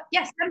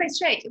 Yes, Lembe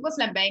Strait. It was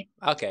Lembe.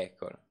 Okay,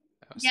 cool.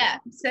 Yeah.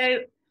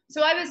 So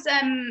I was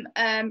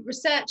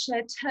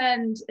researcher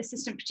turned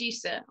assistant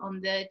producer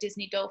on the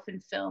Disney Dolphin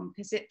film,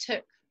 because it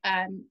took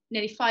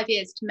nearly 5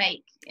 years to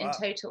make in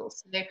total.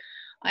 So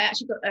I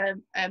actually got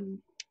a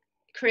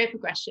career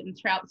progression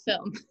throughout the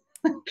film.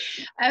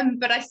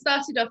 But I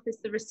started off as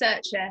the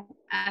researcher,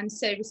 and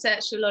so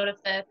researched a lot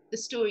of the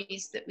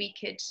stories that we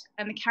could,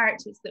 and the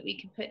characters that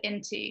we could put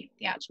into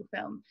the actual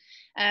film.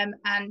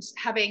 And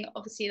having,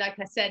 obviously, like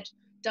I said,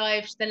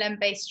 dived the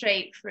Lembe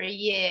Strait for a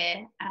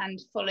year and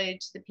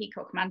followed the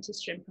peacock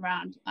mantis shrimp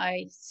around,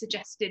 I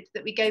suggested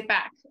that we go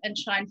back and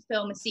try and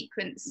film a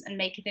sequence and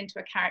make it into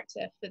a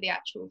character for the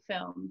actual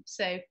film.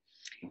 So,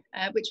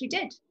 which we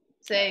did.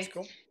 So. That's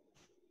cool.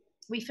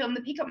 We filmed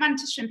the peacock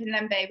mantis shrimp in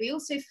Lembe. We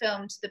also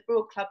filmed the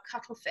broad club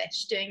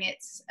cuttlefish doing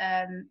its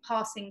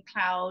passing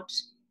cloud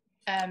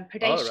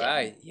predation. All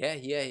right. Yeah.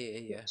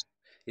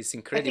 It's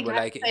incredible.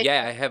 Like,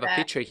 I have a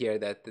picture here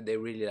that they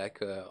really like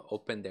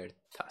open their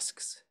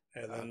tusks.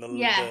 And then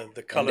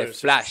the colors. And the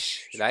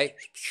flash, right?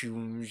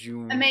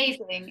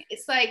 Amazing.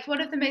 It's like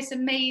one of the most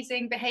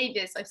amazing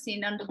behaviors I've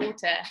seen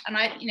underwater. And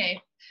I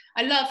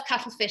love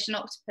cuttlefish and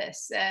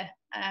octopus,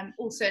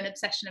 also an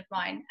obsession of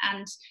mine.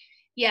 And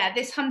yeah,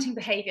 this hunting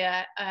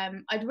behavior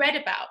I'd read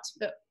about,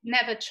 but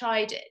never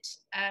tried it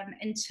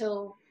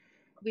until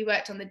we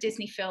worked on the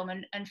Disney film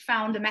and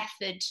found a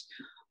method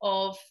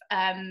of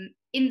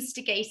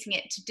instigating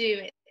it to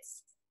do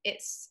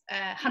its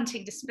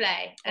hunting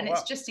display. And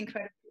it's just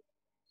incredible.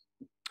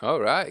 All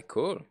right,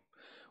 cool.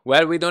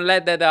 Well, we don't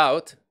let that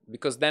out,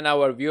 because then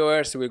our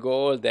viewers will go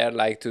all there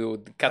like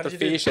to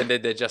cuttlefish, and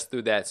then they just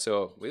do that.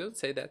 So we don't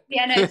say that.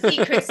 Yeah, no,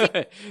 secret.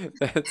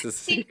 That's a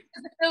secret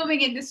of the filming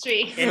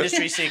industry.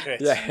 Industry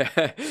secrets.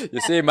 Yeah. You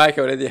see, Mike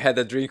already had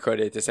a drink on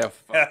it. He said,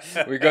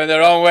 we're going the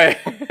wrong way.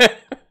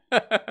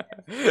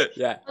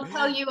 Yeah. I'll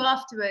tell you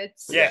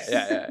afterwards. Yes.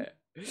 Yeah.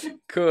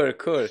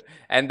 Cool.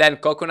 And then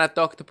Coconut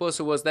Octopus,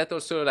 was that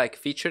also like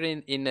featured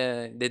in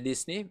the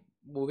Disney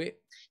movie?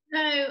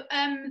 No,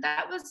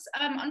 that was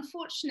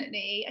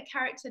unfortunately a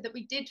character that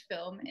we did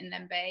film in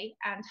Lembe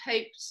and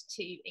hoped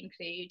to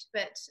include,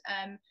 but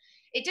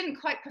it didn't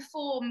quite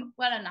perform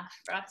well enough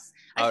for us.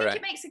 I think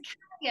it makes a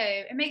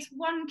cameo. It makes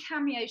one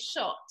cameo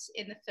shot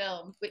in the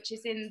film, which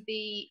is in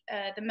the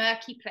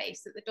murky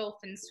place that the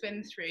dolphins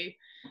swim through,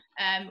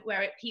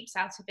 where it peeps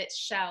out of its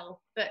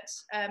shell. But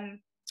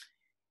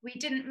we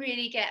didn't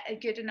really get a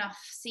good enough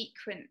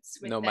sequence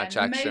with them. Much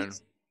action.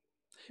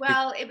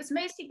 Well, it was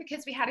mostly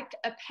because we had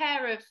a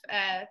pair of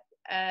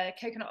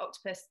coconut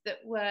octopus that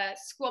were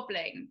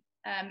squabbling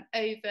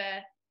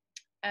over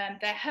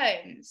their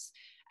homes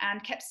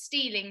and kept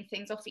stealing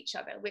things off each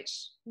other,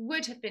 which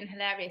would have been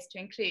hilarious to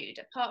include,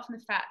 apart from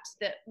the fact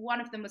that one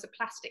of them was a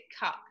plastic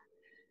cup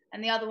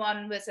and the other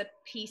one was a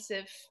piece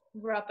of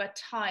rubber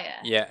tire.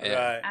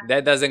 Yeah,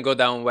 that doesn't go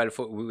down well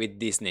with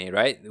Disney,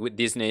 right? With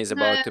Disney is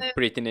about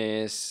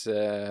prettiness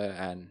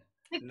and...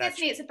 With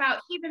Disney, it's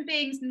about human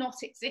beings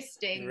not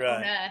existing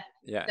on Earth.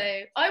 Yeah.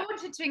 So I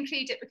wanted to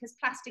include it because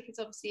plastic is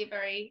obviously a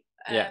very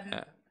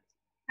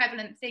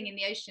prevalent thing in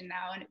the ocean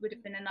now, and it would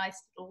have been a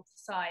nice little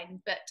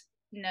sign. But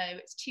no,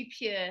 it's too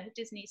pure.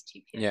 Disney's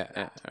too pure.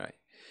 Yeah, right.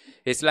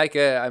 It's like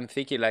I'm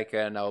thinking like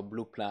now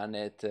Blue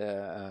Planet,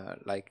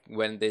 like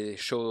when they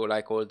show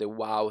like all the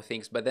wow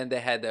things, but then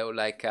they had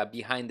like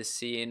behind the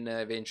scene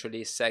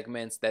eventually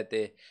segments that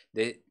they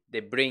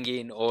bring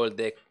in all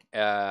the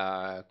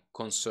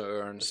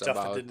concerns stuff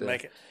about that didn't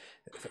make it.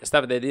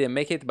 Stuff that didn't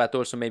make it, but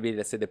also maybe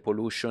let's say the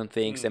pollution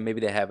things, and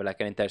maybe they have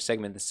like an entire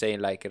segment saying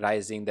like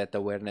raising that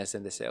awareness,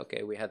 and they say,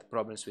 okay, we had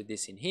problems with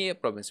this in here,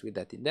 problems with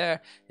that in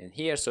there and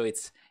here, so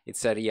it's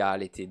a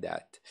reality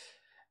that,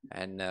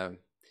 and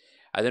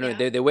I don't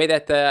know, the way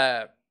that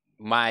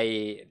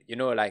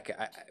like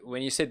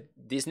when you said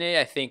Disney,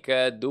 I think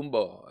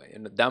Dumbo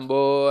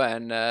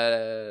and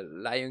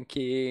Lion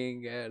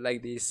King,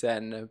 like this,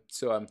 and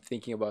so I'm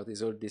thinking about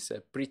all this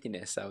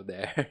prettiness out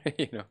there,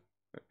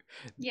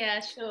 Yeah,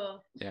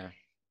 sure. Yeah,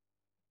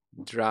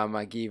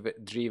 drama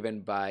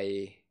driven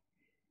by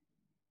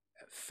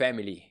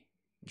family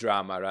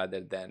drama rather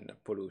than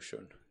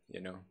pollution,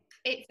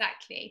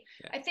 Exactly.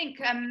 Yeah. I think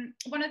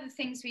one of the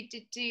things we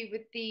did do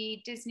with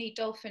the Disney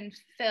Dolphin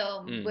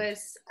film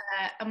was,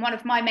 and one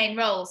of my main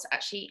roles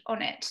actually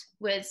on it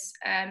was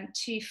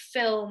to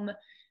film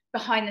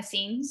behind the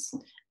scenes.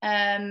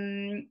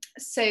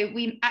 So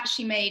we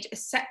actually made a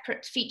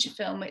separate feature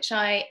film, which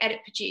I edit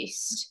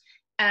produced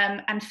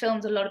and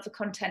filmed a lot of the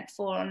content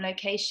for on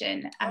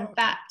location. And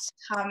that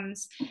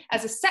comes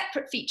as a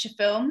separate feature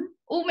film,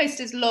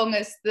 almost as long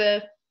as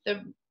the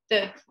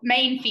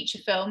main feature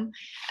film,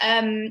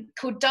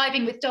 called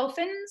Diving with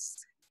Dolphins,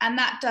 and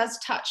that does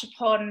touch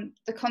upon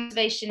the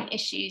conservation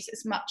issues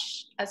as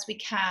much as we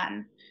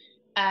can.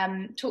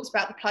 Talks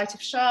about the plight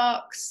of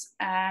sharks.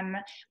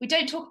 We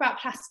don't talk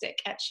about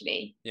plastic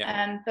actually,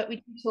 but we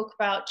do talk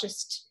about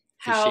just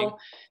how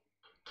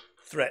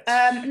threats.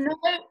 No,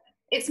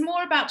 it's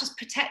more about just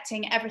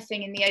protecting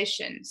everything in the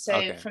ocean.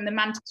 So from the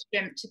mantis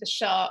shrimp to the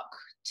shark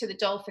to the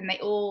dolphin,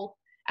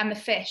 and the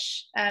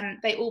fish,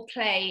 they all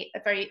play a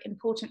very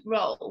important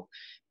role,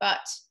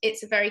 but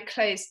it's a very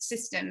closed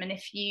system. And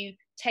if you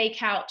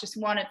take out just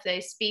one of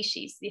those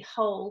species, the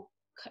whole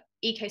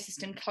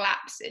ecosystem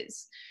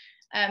collapses,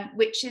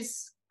 which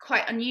is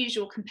quite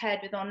unusual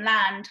compared with on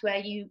land, where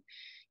you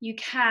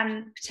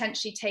can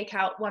potentially take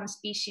out one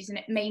species and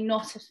it may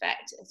not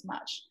affect as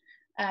much.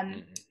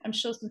 I'm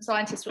sure some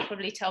scientists will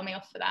probably tell me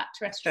off for that,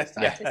 terrestrial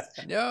scientists.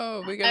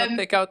 No, we're going to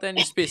take out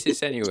any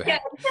species anyway.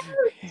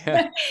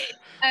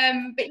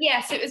 But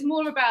yes, it was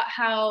more about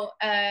how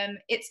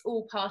it's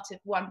all part of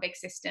one big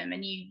system,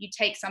 and you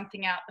take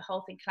something out, the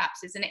whole thing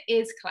collapses, and it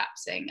is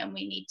collapsing, and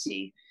we need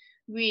to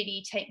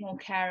really take more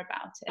care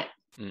about it.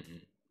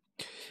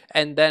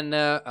 And then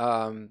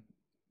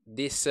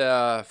this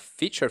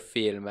feature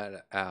film,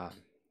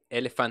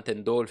 Elephant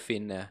and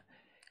Dolphin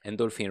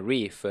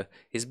Reef,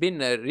 has been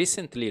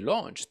recently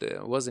launched,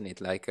 wasn't it?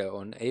 Like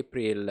on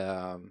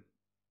April,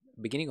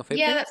 beginning of April?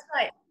 Yeah, that's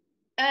right.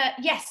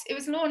 Yes, it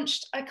was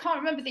launched. I can't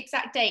remember the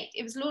exact date.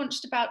 It was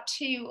launched about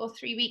 2 or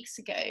 3 weeks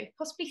ago,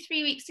 possibly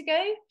 3 weeks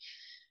ago.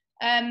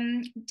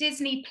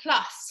 Disney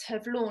Plus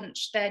have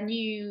launched their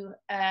new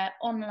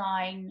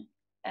online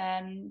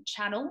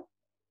channel,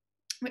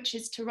 which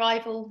is to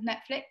rival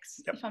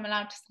Netflix, if I'm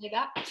allowed to say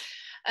that.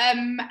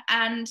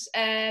 And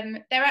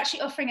they're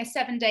actually offering a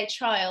 7-day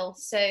trial,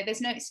 so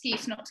there's no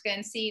excuse not to go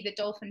and see the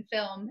dolphin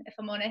film, if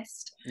I'm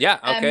honest. Yeah,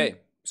 okay.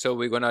 So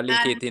we're gonna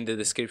link it in the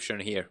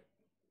description here.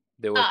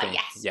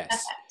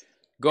 Yes.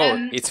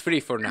 Go. It's free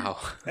for now.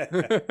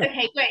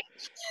 Okay, great.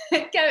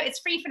 Go. It's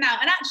free for now.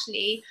 And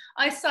actually,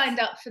 I signed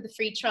up for the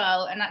free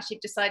trial and actually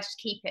decided to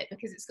keep it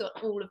because it's got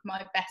all of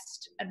my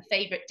best and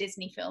favorite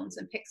Disney films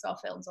and Pixar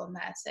films on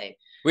there. So,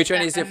 which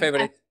one is your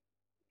favorite?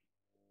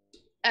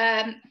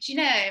 Do you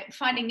know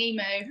Finding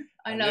Nemo?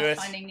 I love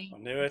Finding Nemo. I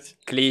knew it.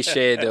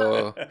 Cliché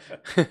though.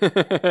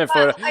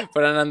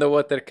 for an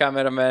underwater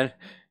camera woman.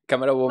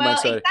 Well,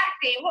 sorry.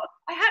 Exactly. Well,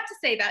 I had to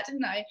say that,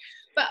 didn't I?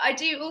 But I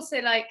do also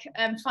like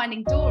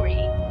Finding Dory,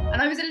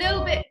 and I was a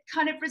little bit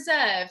kind of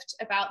reserved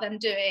about them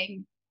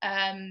doing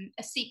a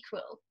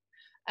sequel.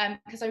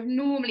 because I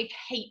normally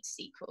hate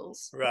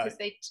sequels, right. because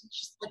I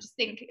just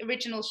think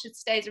originals should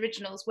stay as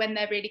originals when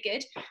they're really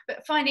good.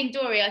 But Finding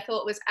Dory, I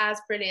thought, was as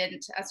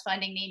brilliant as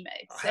Finding Nemo.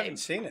 So. I haven't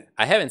seen it.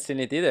 I haven't seen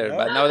it either,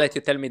 but now that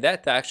you tell me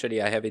that,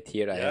 actually, I have it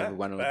here. I Yeah, have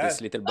one of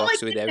these little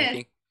boxes with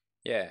everything.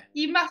 Yeah.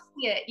 You must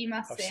see it. You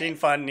must see it. I've seen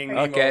Finding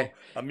Nemo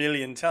a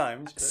million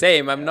times.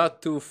 Same. I'm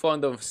not too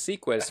fond of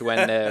sequels when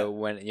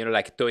you know,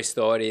 like Toy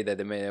Story, that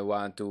they made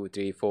 1, 2,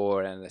 3,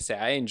 4, and I say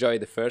I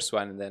enjoyed the first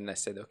one, and then I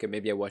said, okay,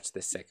 maybe I watch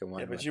the second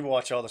one. Yeah, but you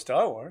watch all the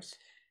Star Wars.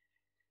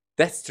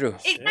 That's true.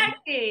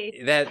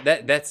 Exactly.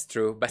 That's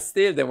true. But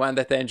still, the one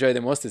that I enjoy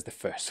the most is the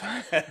first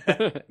one.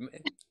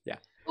 Yeah.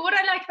 But what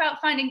I like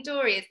about Finding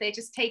Dory is they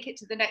just take it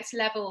to the next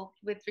level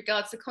with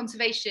regards to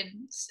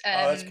conservation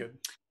that's good.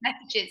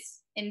 messages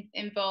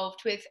involved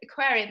with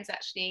aquariums,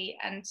 actually,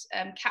 and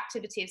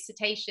captivity of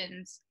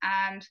cetaceans.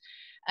 And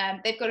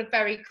they've got a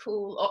very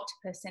cool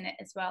octopus in it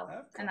as well.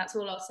 Okay. And that's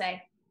all I'll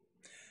say.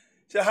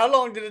 So how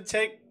long did it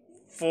take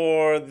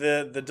for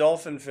the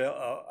dolphin film?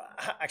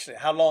 Actually,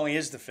 how long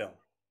is the film,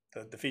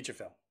 the feature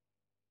film?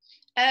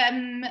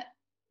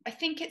 I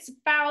think it's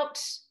about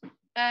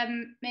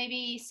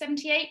maybe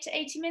 78 to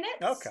 80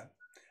 minutes. Okay.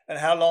 And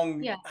how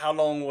long? Yeah. How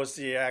long was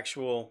the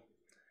actual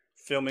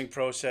filming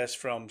process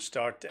from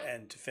start to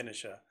end to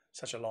finish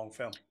such a long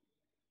film?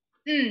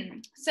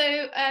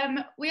 So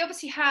we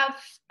obviously have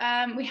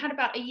we had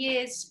about a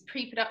year's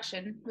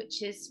pre-production,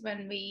 which is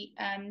when we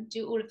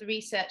do all of the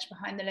research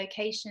behind the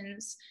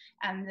locations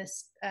and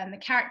the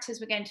characters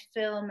we're going to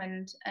film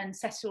and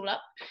set it all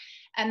up.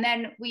 And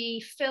then we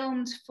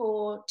filmed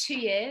for 2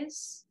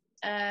 years,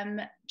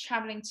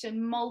 traveling to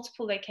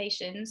multiple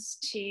locations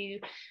to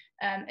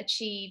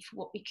achieve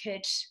what we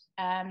could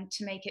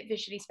to make it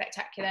visually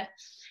spectacular.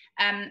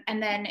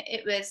 And then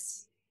it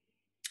was,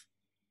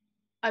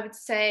 I would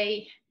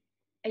say,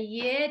 a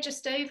year,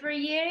 just over a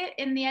year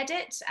in the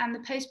edit and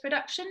the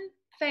post-production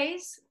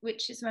phase,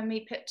 which is when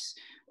we put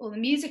all the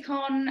music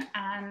on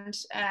and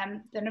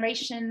the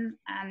narration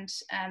and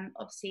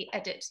obviously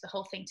edit the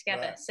whole thing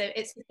together. Right. So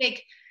it's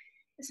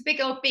a big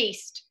old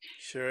beast.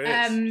 Sure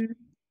is.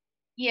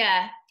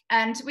 Yeah,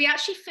 and we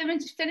actually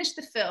finished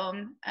the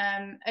film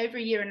over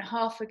a year and a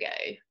half ago.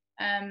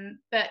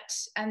 But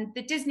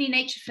the Disney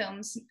nature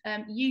films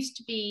used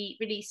to be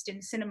released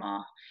in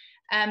cinema,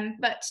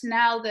 but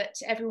now that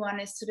everyone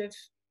is sort of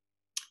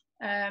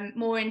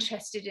more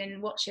interested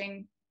in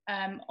watching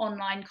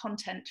online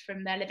content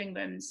from their living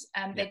rooms,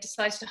 they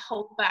decided to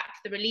hold back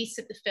the release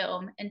of the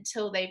film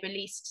until they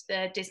released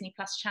the Disney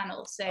Plus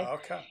channel. So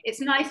it's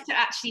nice to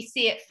actually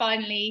see it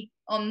finally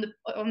on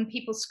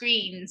people's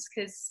screens,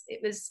 because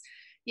it was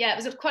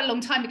quite a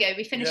long time ago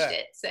we finished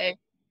it. So.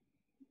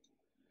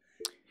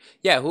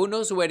 Yeah, who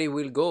knows where it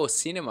will go,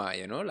 cinema,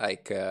 you know,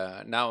 like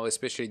now,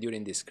 especially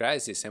during this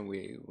crisis, and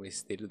we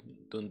still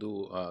don't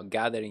do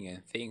gathering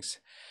and things.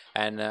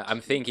 And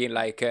I'm thinking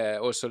like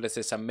also, let's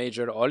say, some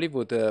major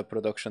Hollywood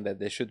production that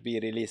they should be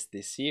released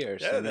this year.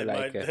 Yeah, so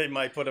they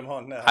might put them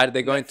on are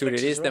they going Netflix to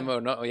release them well?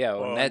 or not? Yeah,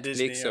 or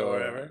Netflix or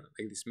whatever.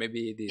 Like this.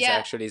 Maybe this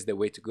actually is the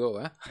way to go,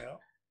 huh? Yeah.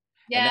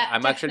 Yeah,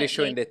 I'm actually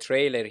showing the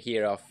trailer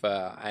here of,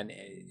 and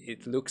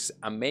it looks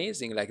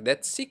amazing. Like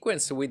that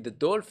sequence with the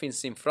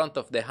dolphins in front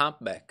of the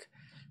humpback.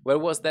 Where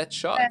was that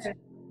shot?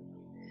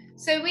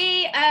 So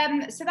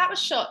so that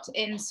was shot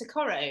in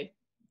Socorro.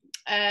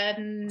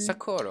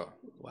 Socorro,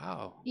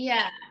 wow.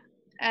 Yeah,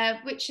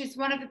 which is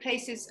one of the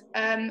places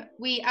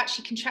we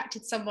actually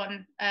contracted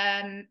someone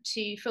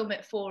to film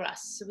it for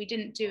us. So we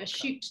didn't do a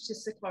shoot to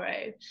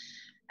Socorro.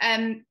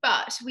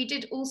 But we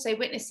did also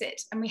witness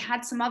it, and we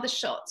had some other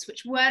shots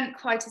which weren't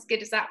quite as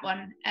good as that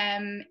one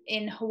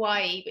in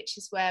Hawaii, which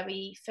is where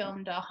we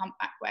filmed our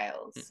humpback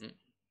whales. Mm-hmm.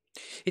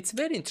 It's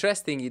very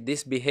interesting,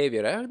 this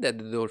behavior that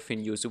the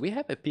dolphin use. We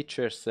have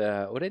pictures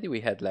already.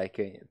 We had like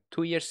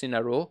 2 years in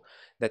a row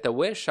that a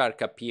whale shark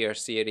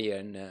appears here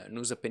in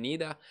Nusa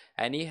Penida,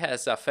 and he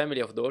has a family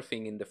of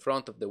dolphins in the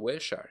front of the whale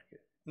shark.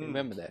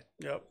 Remember that?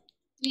 Yep.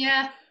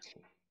 Yeah.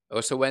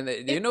 Also, when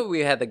we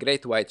had a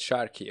great white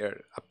shark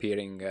here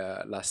appearing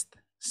last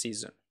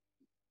season.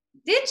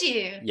 Did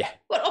you? Yeah.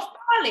 What, off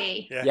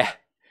Bali? Yeah.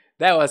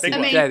 That was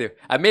incredible.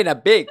 I mean, a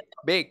big,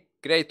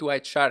 great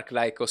white shark,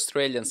 like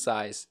Australian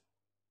size.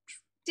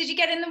 Did you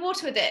get in the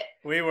water with it?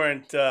 We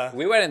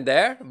weren't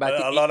there,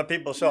 but a lot of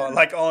people saw it,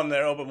 like on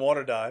their open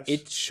water dives.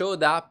 It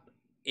showed up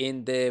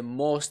in the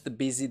most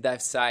busy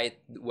dive site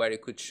where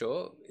it could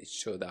show. It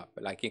showed up,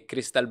 like in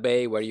Crystal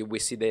Bay, where we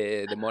see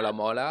the mola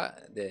mola.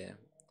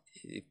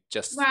 It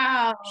just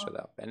showed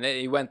up, and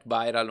it went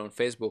viral on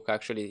Facebook.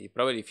 Actually,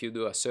 probably if you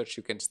do a search,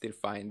 you can still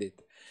find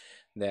it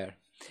there.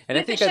 And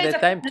I think at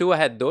that time too, I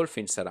had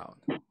dolphins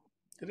around.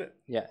 Did it?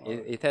 Yeah,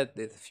 it had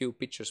a few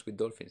pictures with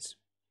dolphins.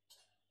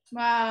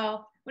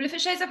 Wow. Well, if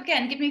it shows up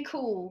again, give me a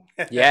call.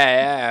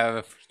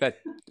 Yeah.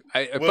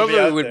 I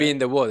probably will be in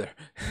the water.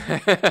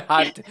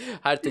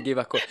 hard to give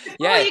a call.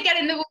 Yeah. Before you get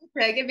in the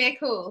water, give me a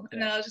call, and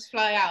then I'll just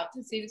fly out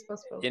as soon as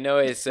possible.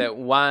 It's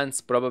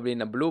once probably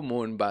in a blue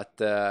moon, but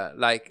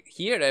like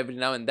here every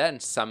now and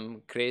then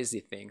some crazy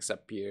things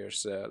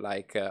appears,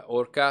 like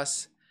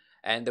orcas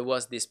and there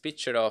was this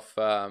picture of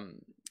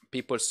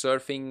people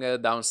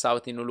surfing down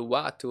south in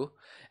Uluwatu,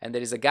 and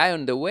there is a guy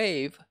on the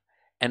wave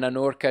and an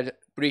orca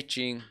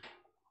breaching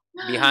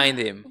behind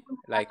him,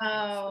 like,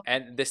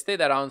 and they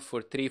stayed around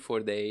for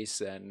 3-4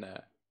 days, and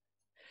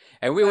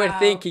we were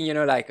thinking, you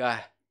know, like,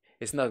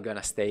 it's not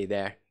gonna stay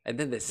there, and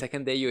then the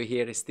second day you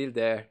hear it's still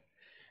there,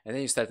 and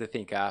then you start to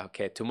think,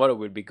 okay, tomorrow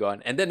will be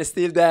gone, and then it's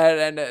still there,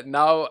 and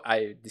now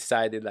I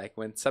decided, like,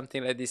 when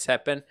something like this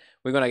happen,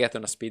 we're gonna get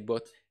on a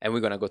speedboat and we're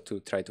gonna go to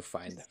try to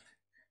find them,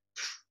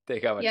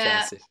 take our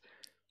chances.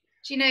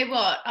 Do you know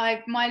what?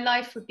 My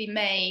life would be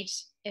made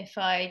if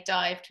I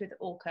dived with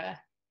orca.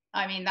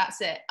 I mean,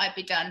 that's it. I'd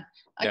be done.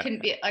 I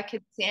couldn't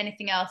see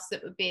anything else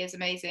that would be as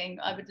amazing.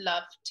 I would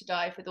love to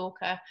dive with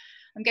orca.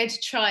 I'm going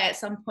to try at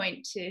some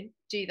point to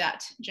do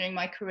that during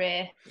my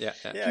career. Yeah,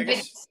 I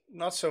guess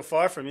not so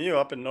far from you,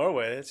 up in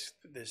Norway. It's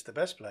the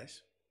best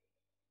place.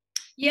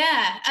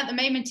 Yeah, at the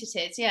moment it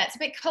is. Yeah, it's a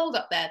bit cold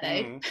up there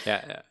though.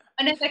 Yeah.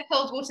 I know they're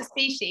cold water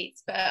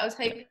species, but I was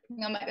hoping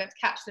I might be able to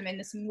catch them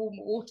in some warm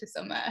water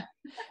somewhere.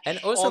 And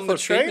also on the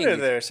trailer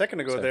there a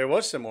second ago, there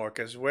was some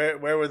orcas. Where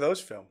were those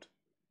filmed?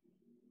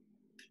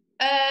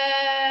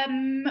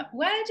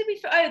 Where did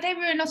we? Oh, they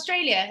were in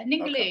Australia,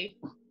 Ningaloo.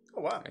 Okay.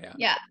 Oh wow.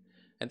 Yeah.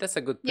 And that's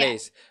a good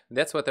place.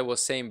 That's what I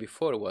was saying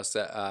before. Was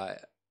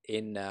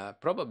in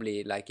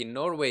probably like in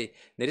Norway,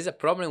 there is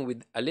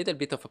a little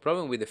bit of a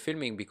problem with the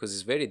filming because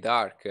it's very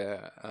dark,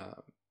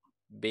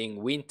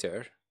 being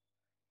winter.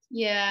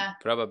 Yeah.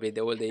 Probably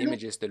all the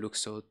images, they look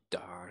so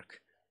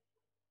dark.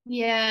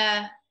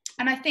 Yeah,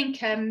 and I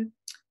think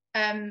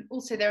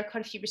also there are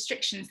quite a few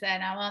restrictions there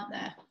now, aren't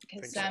there?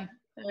 Because there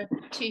are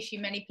too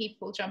many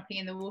people jumping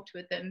in the water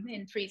with them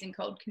in freezing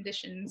cold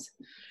conditions.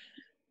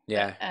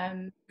 Yeah,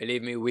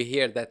 believe me, we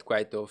hear that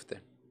quite often.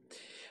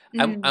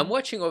 I'm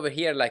watching over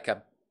here like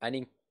an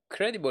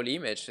incredible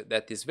image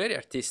that is very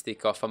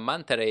artistic of a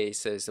manta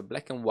rays. It's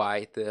black and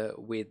white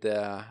with.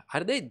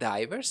 Are they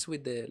divers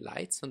with the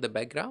lights on the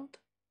background?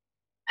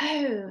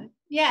 Oh,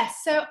 yes.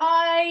 So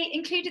I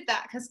included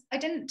that because I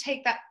didn't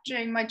take that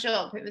during my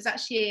job. It was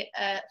actually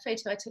a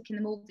photo I took in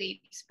the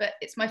Maldives, but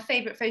it's my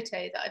favourite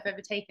photo that I've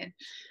ever taken.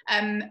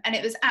 And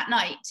it was at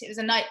night. It was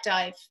a night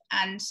dive.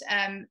 And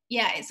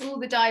it's all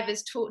the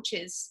divers'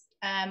 torches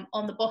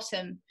on the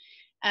bottom.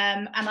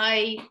 And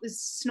I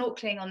was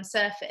snorkeling on the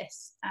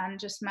surface and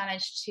just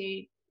managed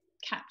to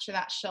capture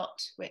that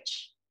shot,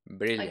 which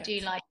I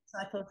do like. So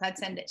I thought I'd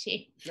send it to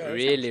you.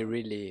 Really,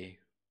 really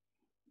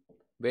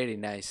very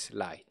nice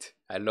light.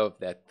 I love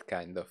that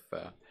kind of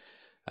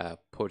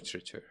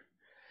portraiture.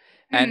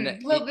 And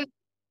the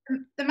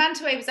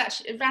manta ray was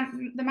actually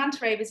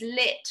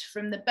lit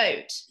from the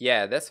boat.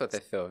 Yeah, that's what I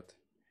thought.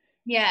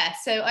 Yeah,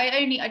 so I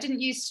didn't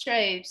use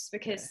strobes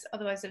because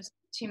otherwise there was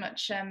too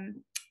much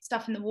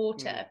stuff in the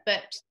water.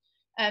 But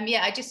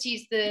I just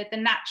used the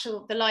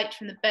light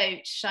from the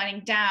boat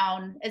shining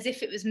down as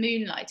if it was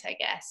moonlight, I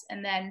guess.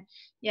 And then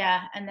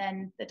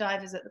the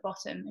divers at the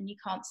bottom, and you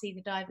can't see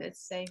the divers.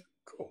 So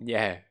cool.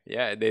 Yeah,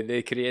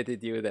 they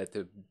created you that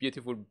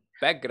beautiful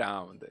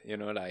background, you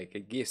know, like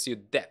it gives you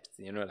depth,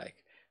 you know,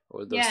 like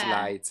all those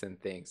lights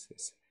and things.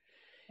 It's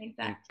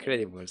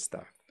incredible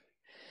stuff.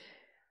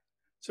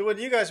 So when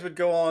you guys would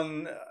go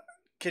on,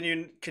 can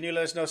you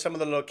let us know some of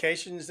the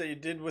locations that you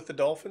did with the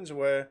dolphins?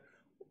 Where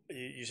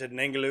you said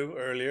Ningaloo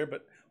earlier,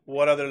 but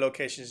what other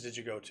locations did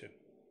you go to?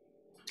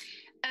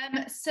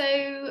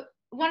 So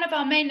one of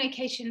our main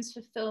locations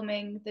for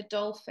filming the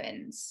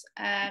dolphins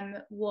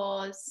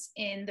was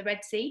in the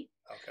Red Sea.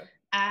 Okay.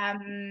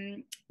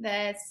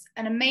 There's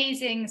an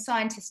amazing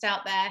scientist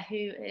out there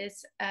who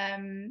is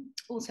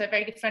also a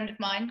very good friend of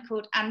mine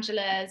called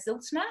Angela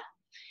Ziltner.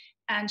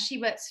 And she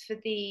works for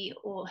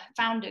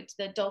founded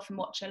the Dolphin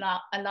Watch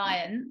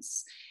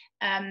Alliance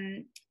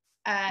in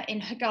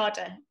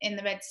Hurghada in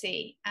the Red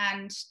Sea.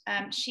 And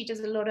she does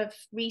a lot of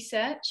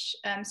research,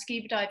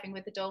 scuba diving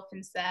with the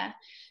dolphins there,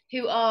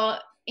 who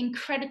are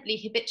incredibly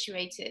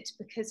habituated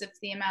because of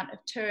the amount of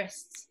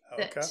tourists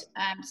that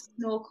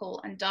snorkel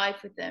and dive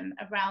with them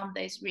around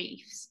those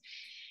reefs.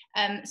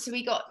 So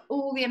we got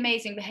all the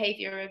amazing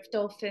behavior of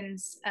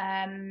dolphins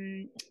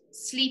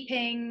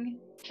sleeping,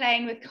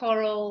 playing with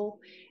coral,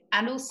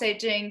 and also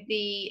doing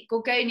the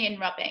Gorgonian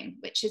rubbing,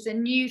 which is a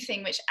new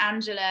thing which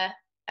Angela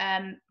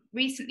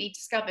recently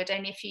discovered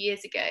only a few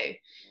years ago,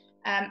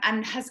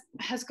 and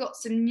has got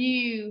some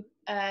new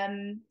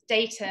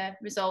data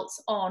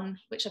results on,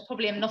 which I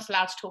probably am not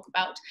allowed to talk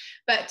about.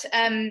 But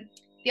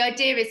the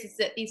idea is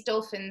that these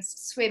dolphins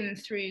swim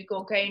through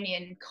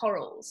Gorgonian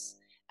corals.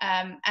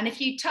 And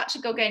if you touch a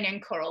Gorgonian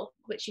coral,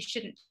 which you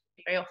shouldn't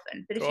do very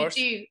often, but if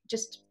you do,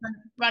 just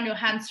run your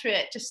hand through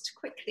it just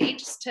quickly,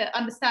 just to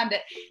understand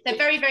it, they're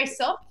very, very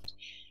soft.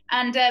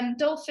 And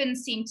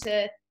dolphins seem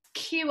to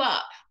queue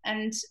up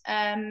and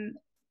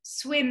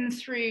swim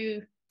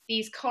through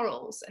these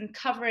corals and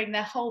covering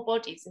their whole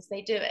bodies as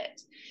they do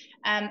it.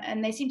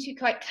 And they seem to be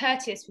quite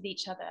courteous with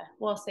each other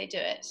whilst they do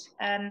it.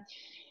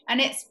 And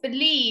it's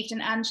believed,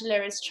 and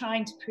Angela is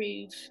trying to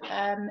prove,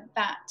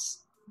 that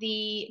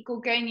the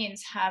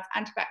Gorgonians have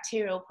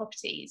antibacterial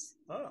properties.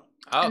 Oh,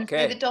 And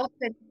okay. so the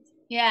dolphins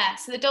Yeah,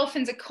 so the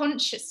dolphins are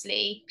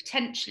consciously,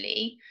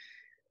 potentially,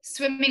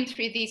 swimming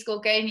through these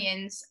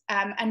gorgonians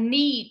and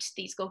need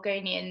these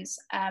gorgonians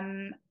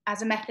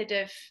as a method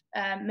of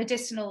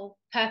medicinal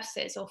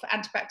purposes or for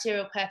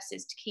antibacterial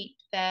purposes to keep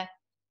their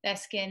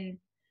skin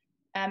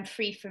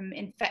free from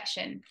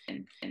infection.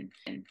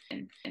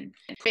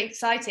 Very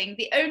exciting.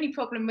 The only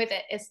problem with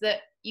it is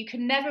that you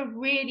can never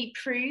really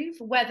prove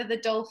whether the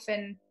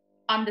dolphin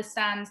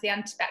understands the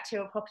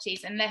antibacterial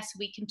properties unless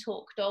we can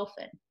talk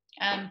dolphin.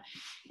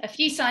 A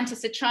few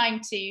scientists are trying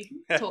to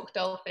talk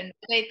dolphin,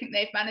 but I don't think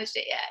they've managed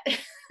it yet.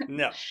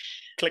 No.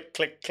 Click,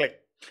 click,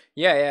 click.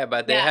 Yeah,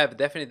 but they have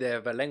definitely they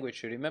have a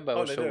language. You remember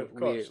also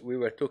we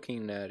were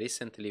talking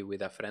recently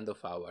with a friend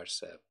of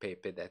ours,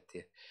 Pepe, that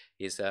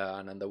is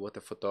an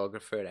underwater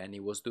photographer, and he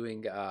was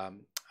doing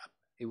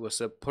he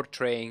was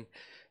portraying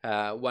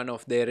one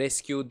of the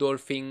rescue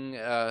dolphin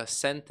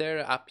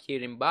center up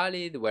here in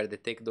Bali, where they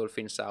take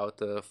dolphins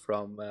out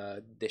from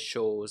the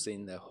shows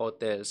in the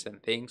hotels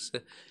and things,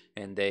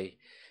 and they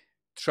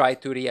try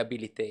to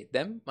rehabilitate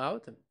them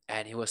out.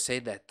 And he was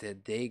saying that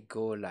they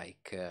go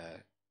like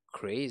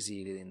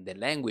crazy in the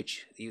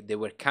language. They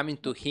were coming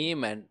to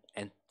him and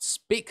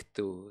speak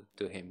to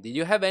him. Did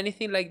you have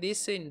anything like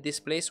this in this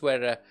place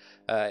where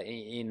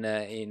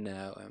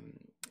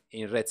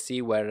in Red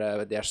Sea,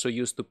 where they are so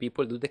used to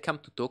people? Do they come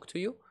to talk to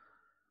you?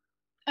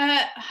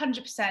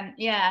 100%.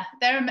 Yeah,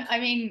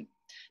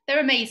 they're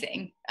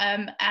amazing,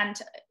 and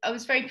I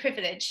was very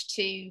privileged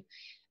to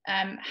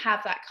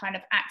have that kind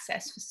of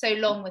access for so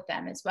long with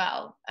them as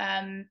well.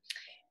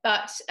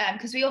 But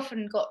because we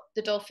often got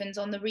the dolphins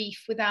on the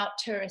reef without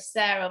tourists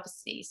there,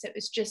 obviously, so it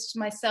was just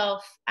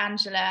myself,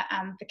 Angela,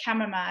 and the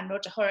cameraman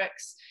Roger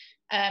Horrocks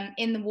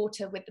in the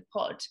water with the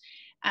pod.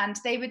 And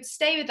they would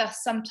stay with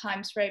us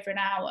sometimes for over an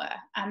hour,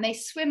 and they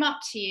swim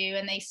up to you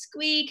and they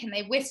squeak and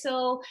they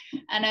whistle.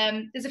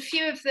 And there's a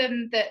few of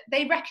them that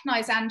they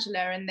recognize Angela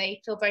and they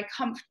feel very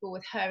comfortable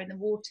with her in the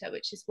water,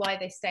 which is why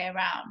they stay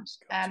around.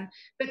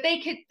 But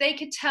they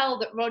could tell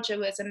that Roger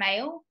was a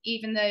male,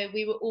 even though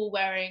we were all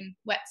wearing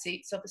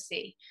wetsuits,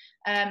 obviously,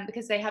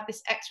 because they have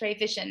this X-ray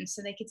vision,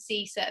 so they could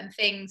see certain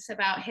things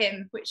about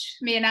him, which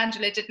me and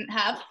Angela didn't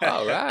have.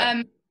 All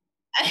right.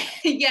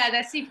 Yeah,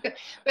 they're super good.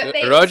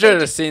 But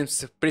Roger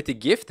seems pretty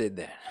gifted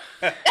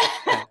then.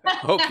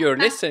 Hope you're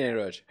listening,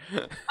 Roger.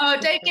 Oh,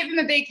 don't give him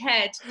a big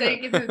head.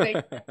 Don't give him a big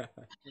head.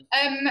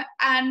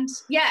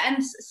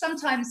 And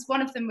sometimes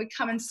one of them would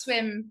come and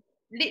swim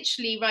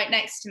literally right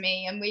next to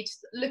me, and we'd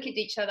look at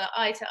each other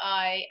eye to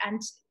eye,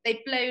 and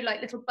they'd blow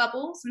like little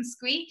bubbles and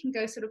squeak and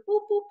go sort of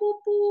boop, boop, boop,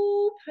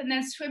 boop, and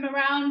then swim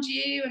around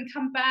you and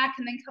come back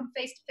and then come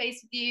face to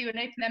face with you and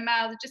open their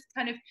mouths and just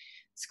kind of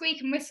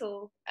squeak and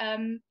whistle.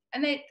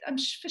 And I'm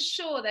for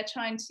sure they're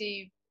trying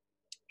to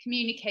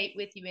communicate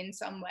with you in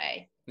some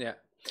way. Yeah.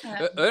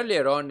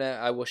 Earlier on,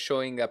 I was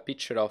showing a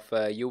picture of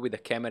you with a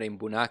camera in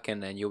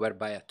Bunaken, and you were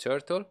by a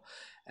turtle.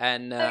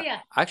 And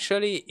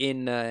actually,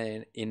 in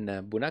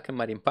Bunaken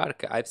Marine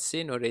Park, I've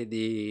seen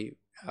already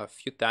a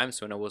few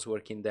times when I was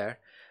working there,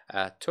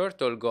 a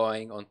turtle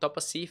going on top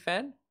of sea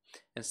fan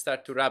and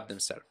start to rub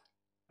themselves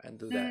and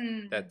do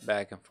that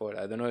back and forth.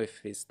 I don't know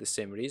if it's the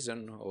same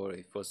reason or if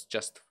it was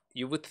just.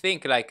 You would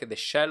think like the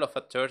shell of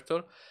a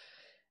turtle,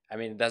 I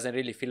mean, it doesn't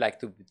really feel like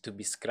to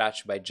be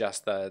scratched by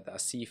just a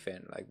sea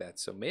fin like that.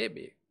 So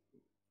maybe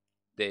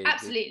they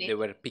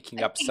were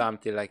picking up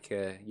something like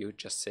you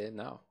just said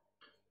now.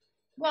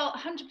 Well,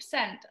 100%.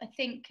 I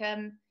think,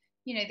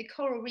 the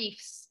coral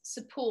reefs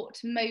support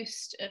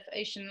most of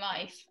ocean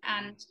life,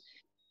 and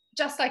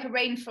just like a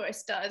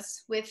rainforest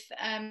does with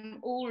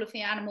all of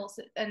the animals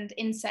and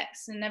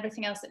insects and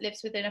everything else that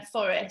lives within a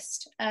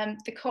forest,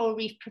 the coral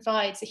reef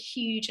provides a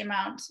huge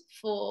amount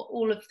for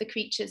all of the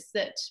creatures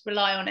that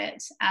rely on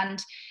it. And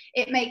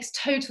it makes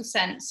total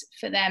sense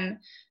for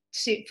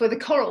the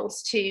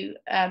corals to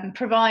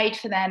provide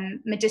for them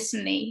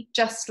medicinally,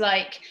 just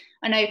like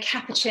I know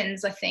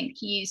capuchins, I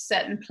think, use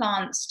certain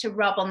plants to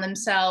rub on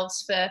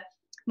themselves for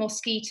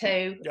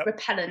mosquito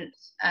repellent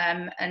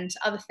and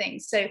other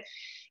things. So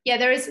yeah,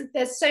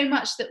 there's so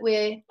much that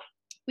we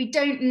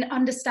don't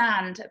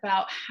understand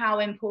about how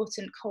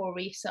important coral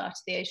reefs are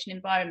to the ocean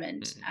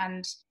environment.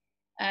 And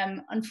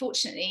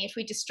unfortunately, if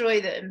we destroy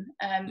them,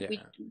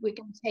 we're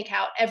going to take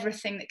out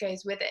everything that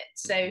goes with it.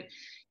 So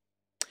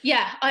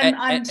yeah,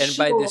 I'm sure. And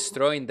by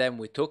destroying them,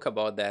 we talk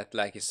about that,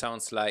 like it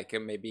sounds like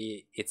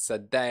maybe it's a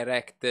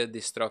direct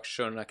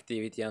destruction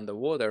activity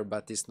underwater,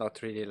 but it's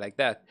not really like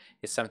that.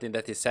 It's something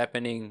that is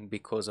happening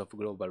because of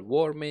global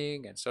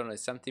warming and so on.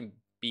 It's something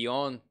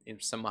beyond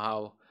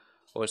somehow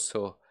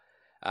also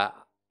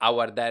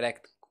our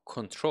direct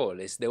control.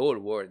 Is the whole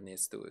world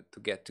needs to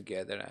get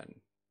together and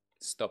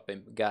stop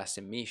gas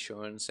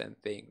emissions and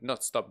things,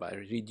 not stop but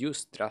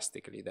reduce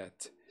drastically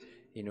that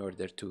in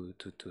order to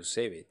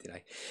save it.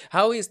 Like,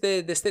 how is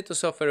the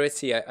status of Red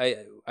Sea?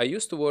 I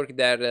used to work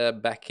there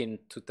back in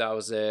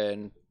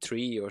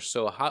 2003 or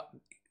so.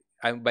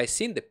 By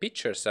seeing the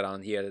pictures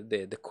around here,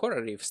 the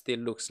coral reef still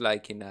looks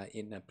like in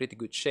a pretty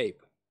good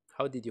shape.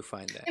 How did you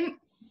find that?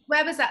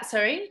 Where was that?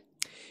 Sorry.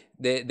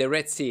 The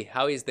Red Sea.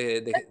 How is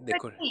the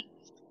coral?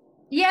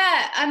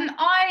 Yeah,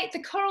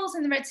 the corals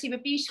in the Red Sea were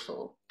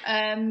beautiful.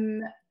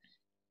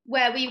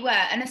 Where we were,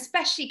 and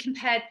especially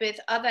compared with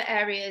other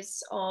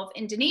areas of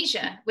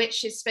Indonesia,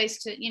 which is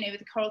supposed to, with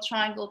the Coral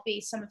Triangle,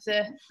 be some of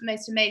the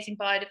most amazing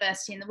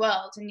biodiversity in the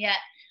world. And yet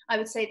I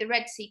would say the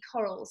Red Sea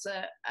corals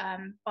are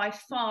by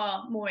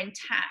far more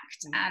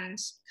intact and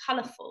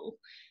colourful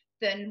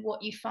than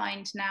what you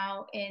find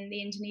now in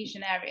the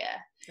Indonesian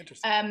area.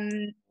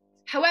 Interesting.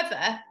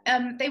 However,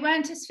 they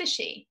weren't as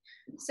fishy.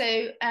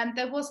 So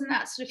there wasn't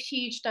that sort of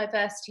huge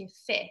diversity of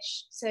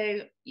fish. So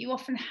you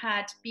often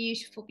had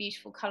beautiful,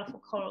 beautiful, colourful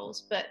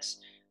corals, but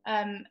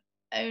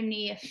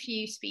only a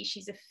few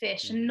species of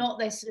fish, and not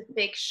those sort of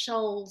big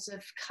shoals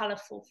of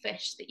colourful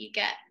fish that you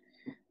get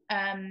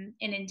in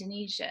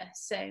Indonesia.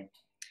 So,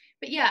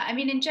 but yeah, I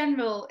mean, in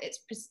general,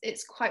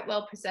 it's quite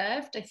well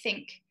preserved. I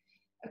think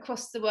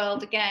across the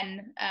world,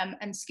 again,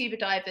 and scuba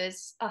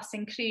divers, us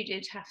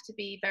included, have to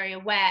be very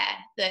aware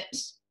that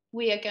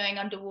we are going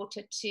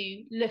underwater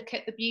to look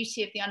at the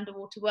beauty of the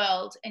underwater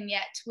world, and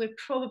yet we're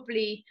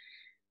probably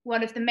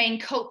one of the main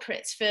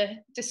culprits for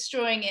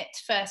destroying it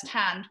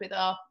firsthand with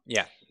our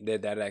the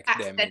direct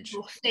damage.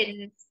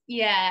 Fins.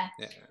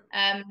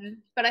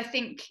 But I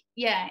think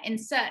in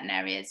certain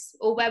areas,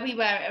 or where we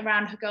were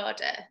around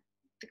Hurghada,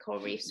 the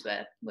coral reefs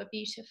were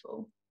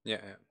beautiful.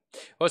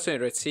 Also in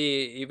Red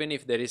Sea, even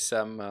if there is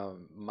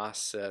some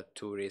mass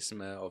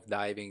tourism of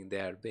diving, they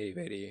are very,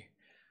 very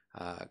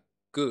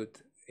good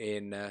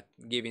in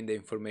giving the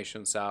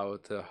informations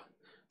out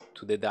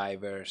to the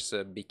divers.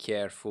 Be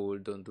careful,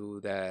 don't do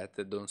that,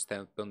 don't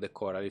stand on the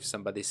coral. If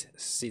somebody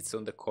sits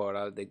on the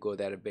coral, they go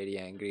there very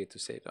angry to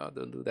say, no,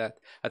 don't do that.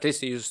 At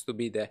least it used to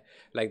be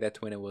like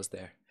that when I was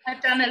there.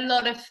 I've done a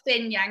lot of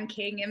fin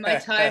yanking in my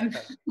time.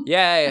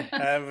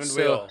 Haven't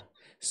we all?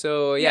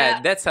 So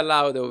that's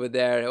allowed over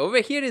there. Over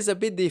here is a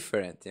bit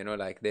different,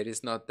 like there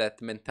is not that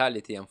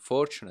mentality,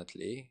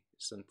 unfortunately.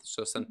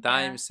 So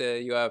sometimes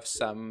you have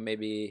some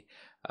maybe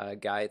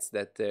guides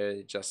that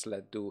just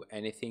let do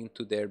anything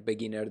to their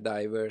beginner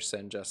divers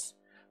and just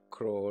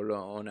crawl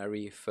on a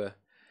reef.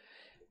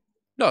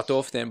 Not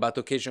often, but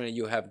occasionally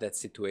you have that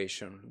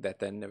situation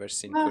that I've never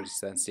seen, for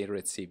instance, in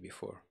Red Sea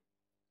before.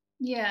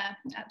 Yeah,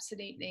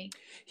 absolutely.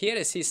 Here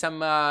I see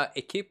some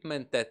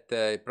equipment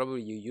that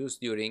probably you use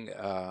during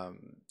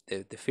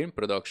the film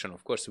production.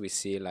 Of course, we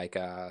see like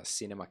a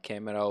cinema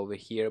camera over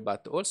here,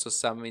 but also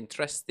some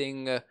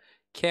interesting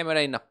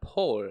camera in a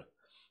pole.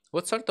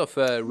 What sort of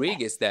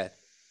rig is that?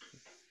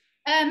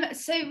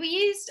 So we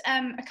used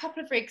a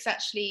couple of rigs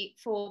actually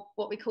for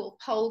what we call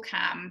pole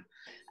cam,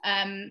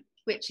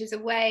 which is a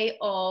way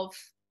of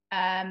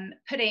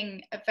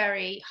putting a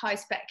very high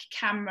spec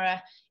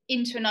camera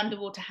into an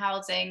underwater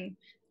housing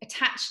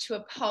attached to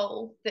a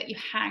pole that you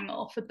hang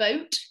off a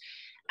boat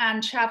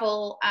and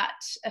travel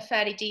at a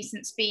fairly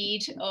decent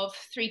speed of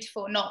 3 to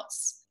 4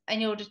 knots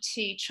in order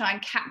to try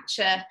and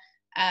capture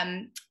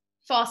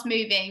fast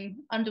moving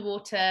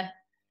underwater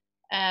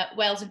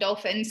whales and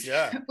dolphins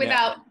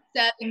without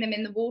disturbing them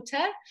in the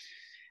water.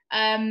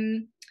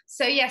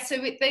 So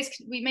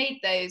we made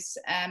those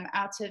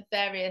out of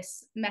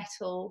various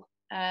metal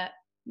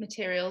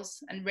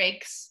materials and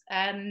rigs.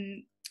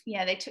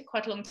 They took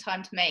quite a long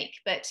time to make,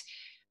 but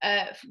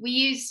we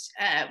used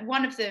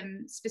one of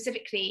them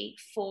specifically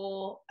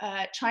for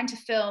trying to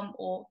film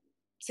or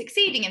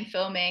succeeding in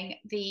filming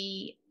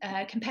the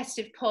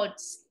competitive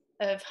pods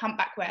of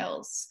humpback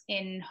whales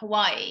in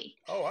Hawaii.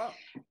 Oh, wow.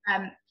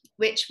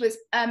 Which was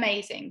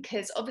amazing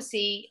because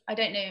obviously I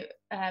don't know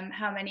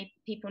how many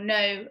people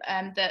know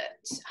that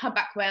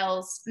humpback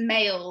whales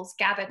males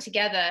gather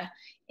together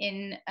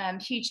in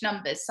huge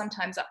numbers,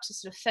 sometimes up to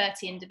sort of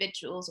 30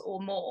 individuals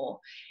or more,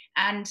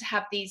 and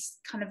have these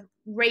kind of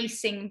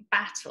racing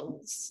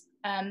battles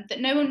that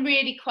no one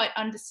really quite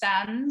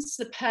understands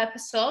the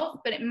purpose of,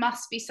 but it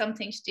must be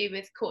something to do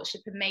with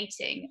courtship and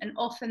mating, and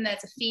often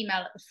there's a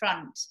female at the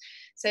front.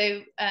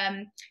 So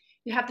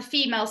you have the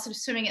female sort of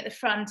swimming at the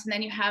front, and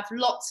then you have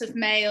lots of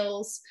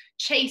males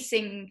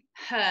chasing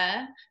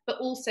her, but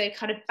also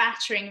kind of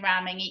battering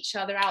ramming each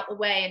other out the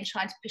way and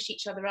trying to push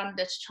each other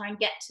under to try and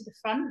get to the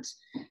front,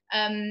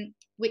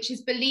 which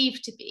is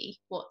believed to be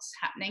what's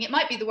happening. It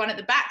might be the one at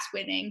the back's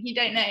winning, you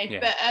don't know,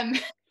 but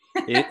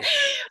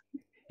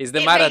he's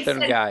the marathon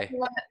guy. The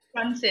one at the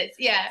front is,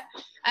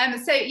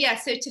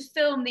 so to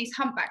film these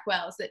humpback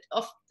whales that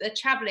they're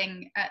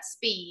traveling at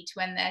speed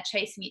when they're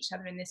chasing each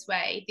other in this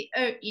way,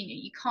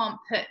 you can't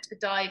put a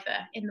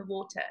diver in the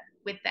water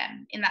with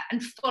them in that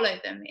and follow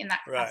them in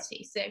that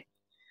capacity.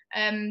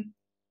 Right.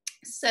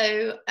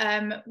 So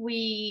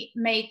we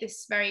made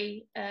this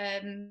very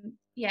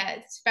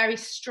it's very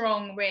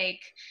strong rig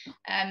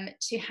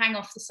to hang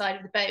off the side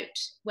of the boat,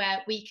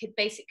 where we could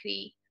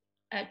basically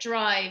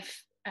drive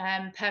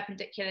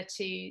perpendicular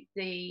to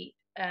the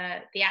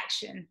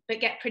action, but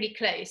get pretty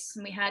close,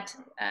 and we had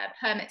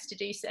permits to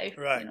do so.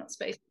 Right. You're not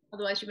supposed to,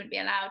 otherwise you wouldn't be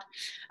allowed.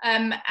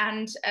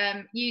 And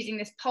using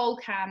this pole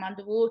cam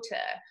underwater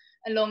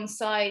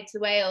alongside the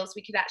whales,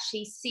 we could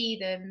actually see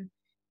them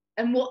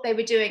and what they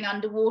were doing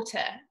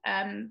underwater,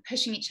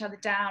 pushing each other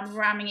down,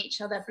 ramming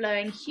each other,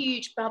 blowing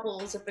huge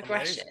bubbles of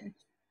aggression.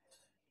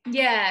 Amazing.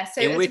 Yeah.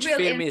 So in which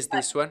film is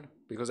this one?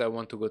 Because I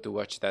want to go to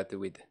watch that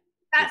with.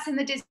 That's in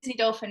the Disney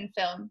Dolphin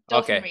film,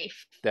 Dolphin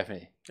Reef.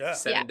 Definitely. Yeah.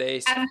 7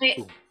 days. And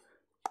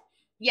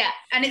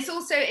and it's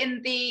also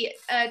in the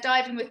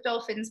Diving with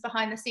Dolphins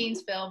behind the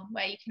scenes film,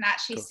 where you can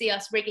actually see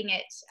us rigging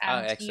it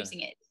and using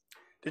it.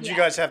 Did you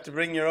guys have to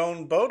bring your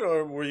own boat,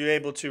 or were you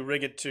able to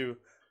rig it to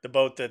the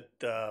boat that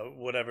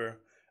whatever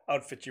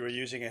outfit you were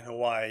using in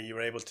Hawaii, you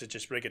were able to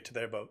just rig it to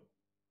their boat?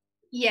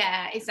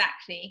 Yeah,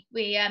 exactly.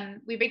 We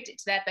rigged it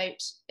to their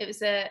boat. It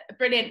was a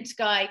brilliant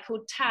guy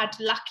called Tad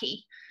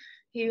Lucky,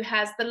 who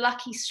has the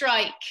Lucky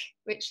Strike,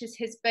 which is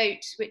his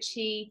boat, which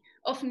he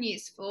often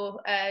used for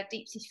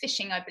deep sea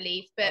fishing, I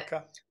believe. But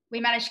we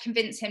managed to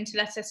convince him to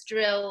let us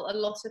drill a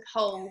lot of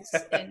holes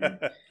in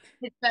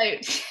his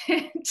boat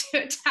to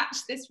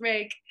attach this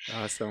rig.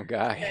 Awesome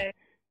guy.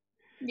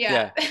 So,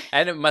 yeah.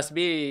 And it must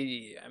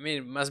be,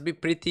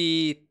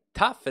 pretty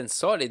tough and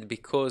solid,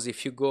 because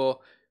if you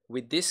go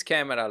with this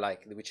camera,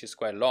 which is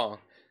quite long,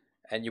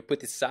 and you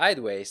put it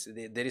sideways,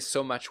 there is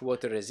so much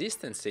water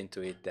resistance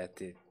into it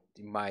that it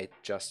might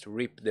just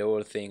rip the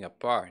whole thing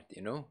apart,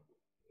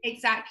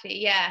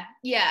 Exactly. Yeah.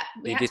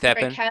 Did it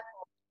happen?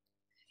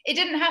 It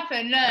didn't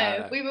happen.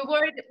 No, we were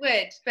worried it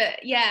would,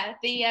 but yeah,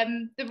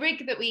 the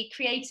rig that we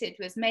created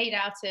was made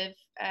out of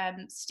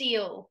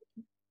steel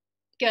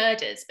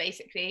girders,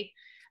 basically,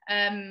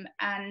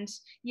 and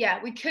yeah,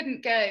 we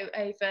couldn't go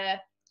over.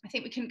 I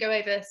think we couldn't go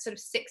over sort of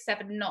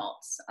 6-7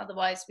 knots.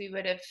 Otherwise, we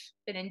would have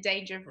been in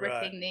danger of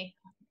ripping the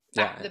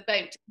back of the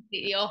boat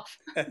completely off.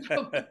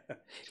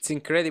 It's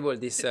incredible,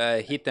 this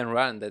hit and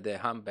run that the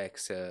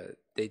humpbacks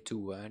they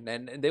do,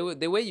 and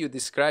the way you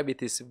describe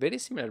it is very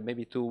similar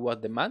maybe to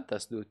what the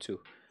mantas do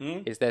too.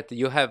 Is that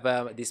you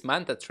have these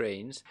manta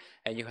trains,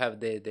 and you have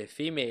the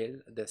female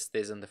that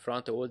stays on the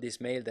front, all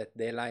these male that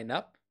they line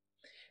up,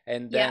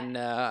 and then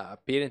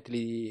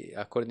apparently,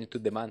 according to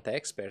the manta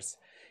experts,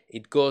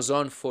 it goes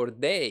on for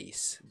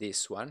days,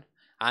 this one,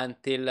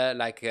 until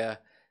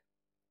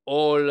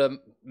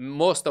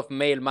most of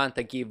male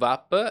manta give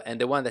up, and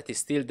the one that is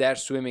still there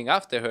swimming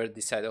after her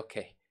decide,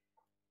 okay,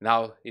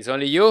 now it's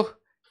only you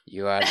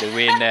are the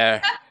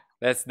winner.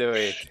 Let's do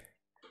it.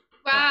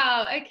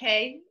 Wow.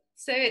 Okay,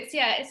 so it's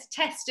a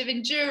test of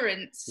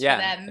endurance for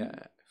them.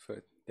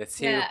 Let's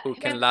see who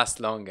can last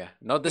longer.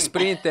 Not the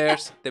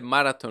sprinters, the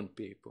marathon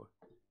people,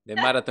 the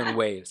marathon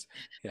whales.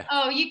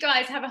 Oh, you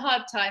guys have a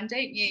hard time,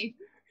 don't you?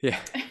 Yeah.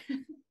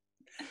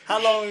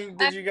 How long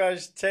did you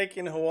guys take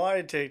in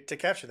Hawaii to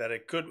capture that?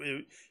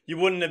 You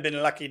wouldn't have been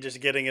lucky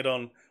just getting it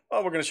on,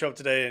 we're going to show up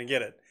today and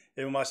get it.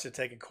 It must have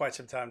taken quite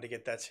some time to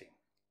get that scene.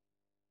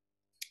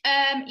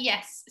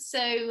 Yes.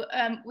 So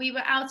we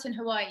were out in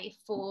Hawaii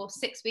for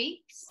 6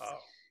 weeks. Oh.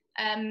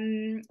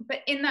 But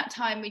in that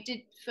time, we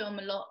did film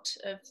a lot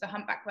of the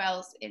humpback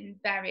whales in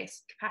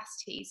various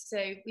capacities.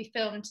 So we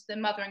filmed the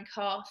mother and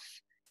calf,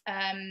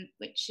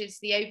 which is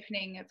the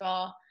opening of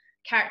our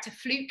character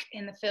Fluke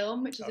in the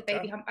film, which is a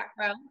baby humpback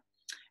whale.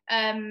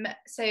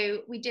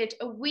 So we did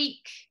a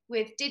week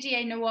with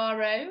Didier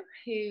Noiro,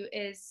 who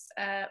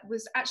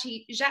was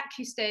actually Jacques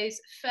Cousteau's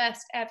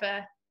first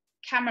ever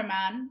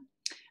cameraman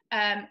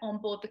on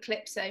board the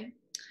Calypso.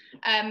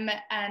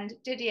 And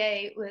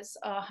Didier was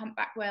our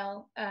humpback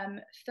whale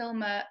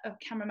filmer of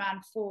cameraman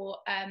for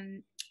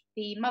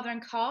the mother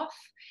and calf.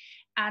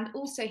 And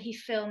also he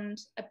filmed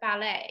a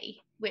ballet,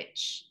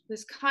 which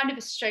was kind of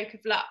a stroke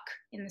of luck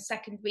in the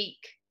second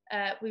week.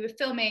 We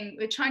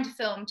were trying to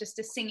film just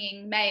a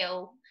singing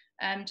male,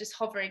 just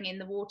hovering in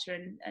the water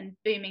and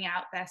booming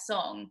out their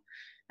song.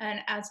 And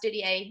as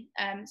Didier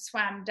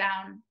swam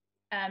down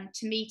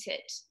to meet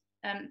it,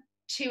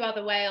 2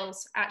 other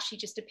whales actually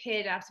just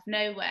appeared out of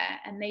nowhere,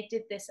 and they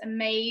did this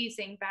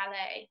amazing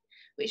ballet,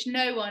 which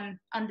no one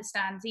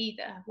understands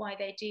either why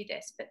they do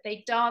this, but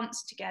they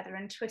dance together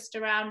and twist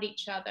around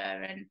each other,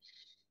 and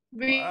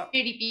really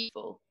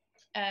beautiful.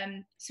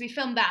 So we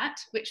filmed that,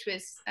 which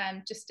was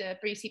just a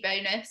Brucey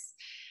bonus,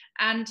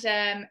 and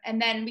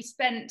then we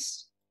spent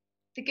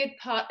the good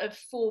part of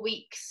 4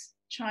 weeks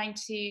trying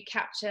to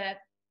capture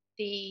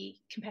the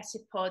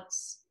competitive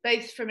pods,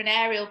 both from an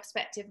aerial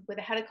perspective with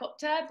a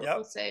helicopter, but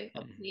also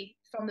obviously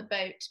from the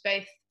boat,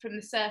 both from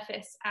the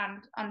surface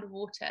and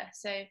underwater.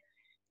 So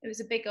it was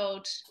a big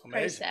old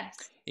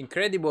process.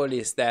 Incredible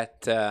is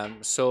that,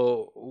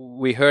 so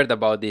we heard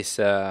about this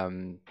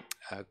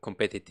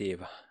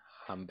competitive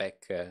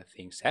humpback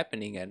things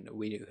happening, and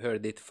we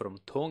heard it from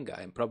Tonga,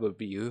 and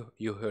probably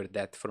you heard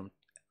that from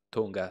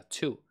Tonga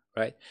too,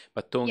 right?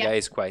 But Tonga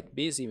is quite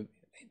busy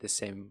at the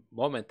same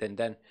moment, and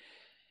then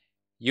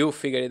you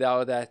figured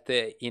out that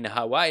in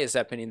Hawaii is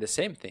happening the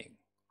same thing,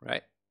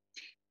 right?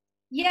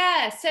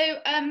 Yeah, so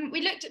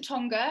we looked at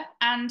Tonga,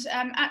 and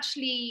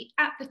actually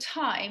at the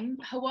time,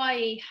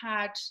 Hawaii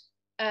had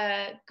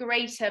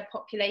greater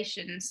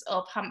populations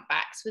of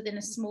humpbacks within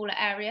a smaller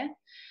area.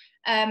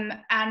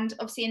 And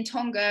obviously in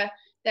Tonga,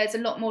 there's a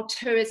lot more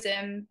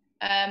tourism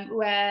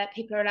where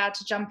people are allowed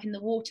to jump in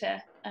the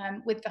water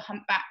with the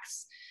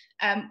humpbacks.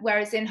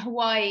 Whereas in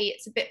Hawaii,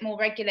 it's a bit more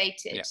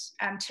regulated.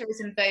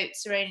 Tourism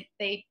boats are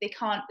they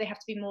have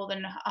to be more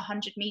than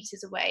 100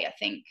 meters away, I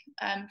think,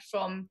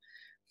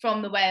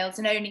 from the whales,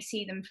 and only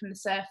see them from the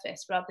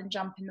surface rather than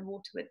jump in the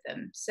water with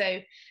them. So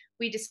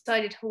we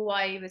decided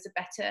Hawaii was a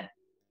better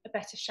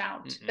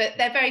shout. But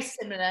they're very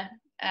similar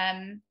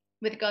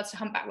with regards to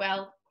humpback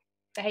whale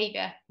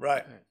behavior.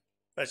 Right.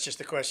 That's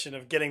just a question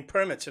of getting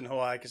permits in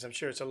Hawaii, because I'm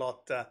sure it's a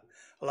lot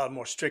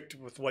more strict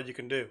with what you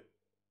can do.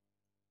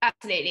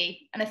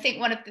 Absolutely. And I think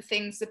one of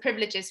the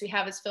privileges we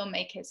have as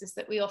filmmakers is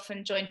that we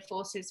often join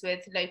forces with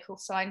local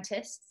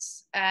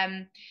scientists,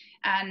 and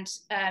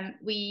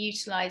we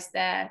utilize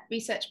their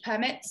research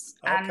permits.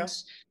 Okay. And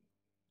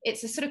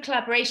it's a sort of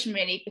collaboration,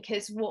 really,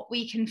 because what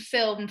we can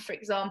film, for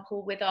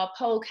example, with our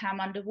pole cam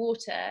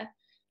underwater,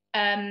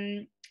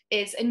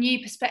 is a new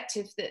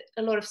perspective that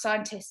a lot of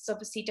scientists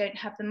obviously don't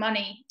have the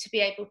money to be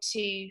able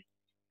to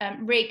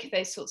rig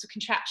those sorts of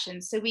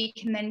contraptions. So we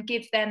can then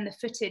give them the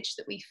footage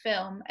that we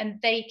film, and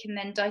they can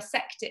then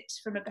dissect it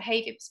from a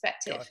behavior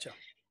perspective. Gotcha.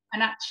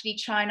 And actually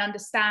try and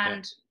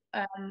understand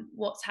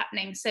what's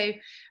happening. So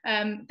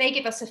they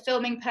give us a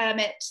filming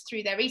permit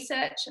through their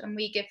research, and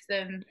we give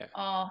them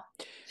our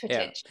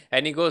footage.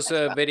 And it goes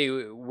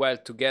very well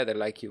together,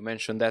 like you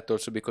mentioned that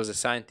also, because the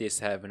scientists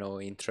have no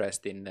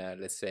interest in,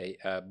 let's say,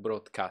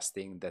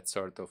 broadcasting that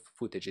sort of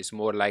footage. It's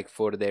more like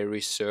for their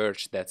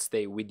research that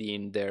stay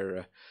within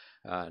their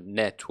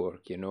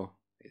network, you know.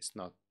 It's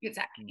not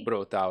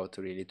brought out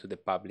really to the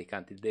public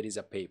until there is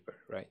a paper,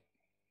 right?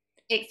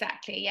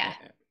 Exactly, yeah.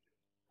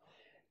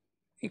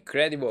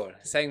 Incredible.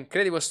 It's an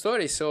incredible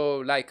story. So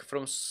like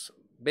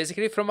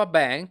basically from a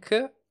bank,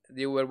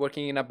 you were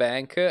working in a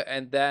bank,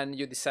 and then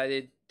you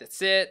decided,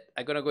 that's it,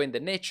 I'm gonna go in the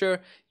nature.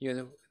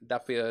 You end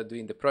up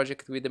doing the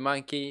project with the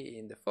monkey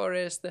in the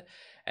forest,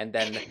 and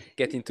then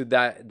get into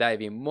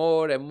diving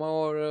more and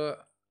more,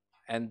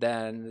 and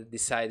then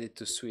decided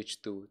to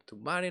switch to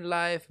marine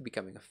life,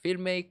 becoming a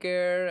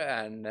filmmaker,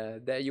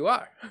 and there you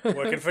are.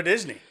 Working for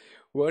Disney.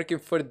 Working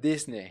for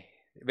Disney.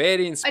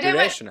 Very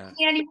inspirational. I don't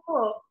work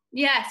anymore.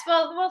 Yes,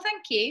 well,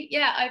 thank you.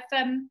 Yeah,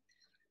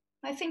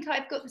 I think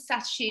I've got this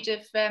attitude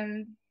of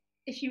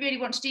if you really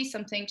want to do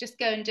something, just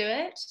go and do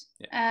it.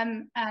 Yeah.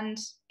 And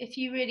if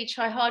you really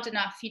try hard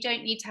enough, you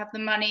don't need to have the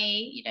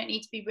money, you don't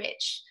need to be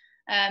rich.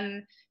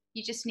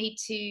 You just need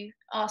to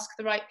ask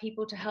the right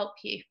people to help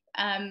you,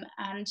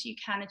 and you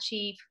can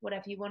achieve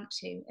whatever you want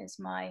to, is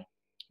my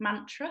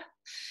mantra.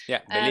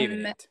 Yeah, believe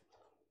in it.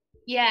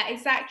 Yeah,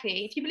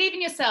 exactly. If you believe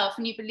in yourself,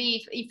 and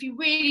if you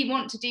really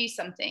want to do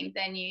something,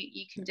 then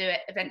you can do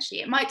it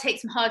eventually. It might take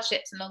some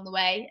hardships along the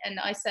way, and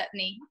I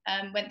certainly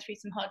went through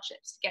some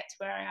hardships to get to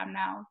where I am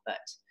now.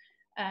 But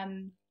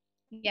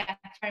yeah,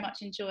 very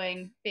much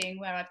enjoying being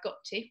where I've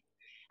got to.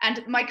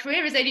 And my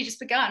career has only just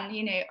begun.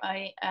 You know,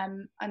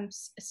 I'm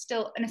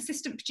still an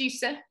assistant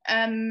producer,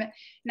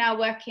 now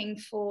working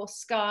for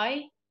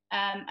Sky,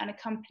 and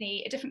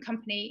a different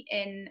company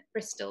in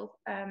Bristol.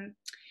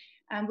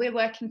 And we're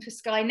working for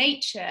Sky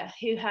Nature,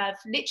 who have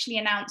literally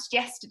announced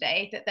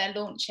yesterday that they're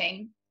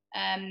launching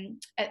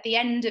at the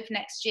end of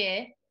next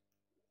year.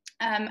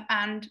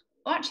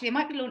 Actually, they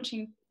might be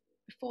launching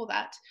before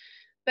that,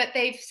 but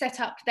they've set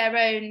up their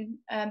own,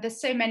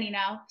 there's so many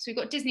now. So we've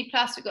got Disney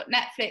Plus, we've got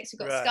Netflix,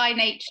 we've got Sky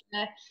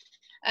Nature,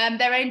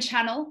 their own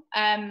channel.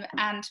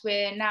 And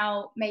we're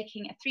now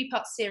making a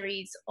 3-part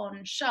series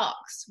on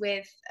sharks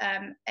with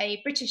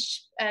a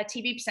British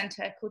TV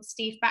presenter called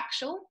Steve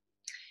Backshall,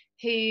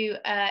 who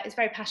is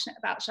very passionate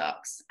about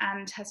sharks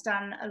and has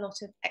done a lot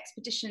of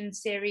expedition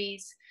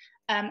series,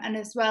 and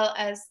as well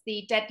as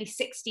the Deadly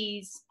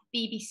 60s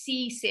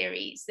BBC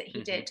series that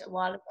he did a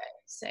while ago.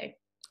 So,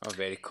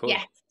 very cool.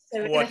 Yeah,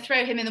 so we're going to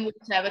throw him in the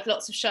water with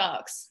lots of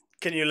sharks.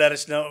 Can you let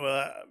us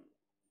know,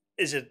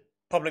 is it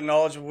public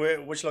knowledge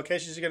which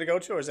locations you're going to go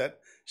to, or is that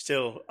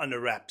still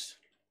under wraps?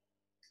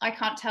 I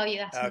can't tell you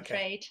that, I'm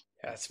afraid.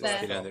 That's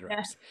still under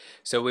wraps.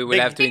 So we will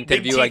have to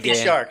interview again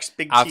sharks,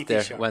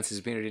 after, once it's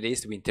been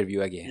released, we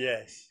interview again.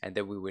 Yes. And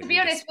then we will. To be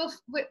honest,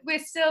 we're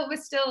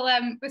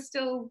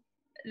still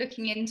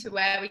looking into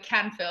where we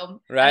can film.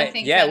 Right.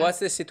 Yeah. What's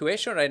the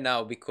situation right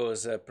now?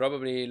 Because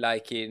probably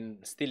like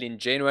still in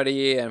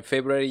January and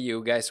February,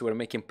 you guys were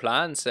making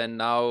plans, and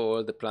now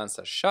all the plans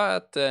are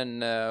shut.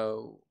 And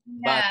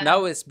but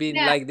now it's been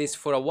like this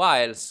for a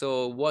while.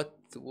 So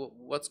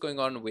what's going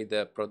on with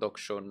the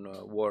production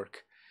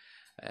work?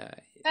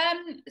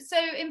 So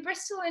in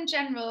Bristol in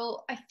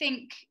general, I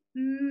think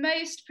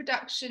most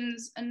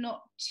productions are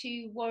not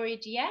too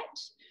worried yet.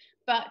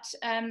 But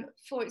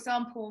for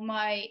example,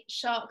 my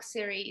shark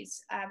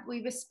series,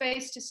 we were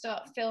supposed to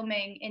start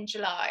filming in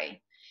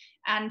July,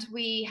 and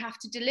we have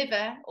to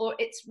deliver, or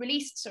it's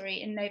released,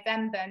 in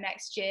November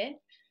next year.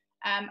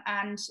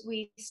 And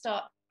we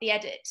start the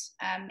edit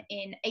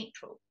in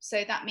April.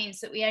 So that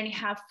means that we only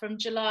have from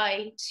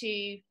July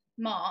to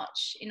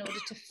March in order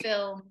to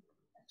film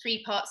a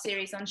 3-part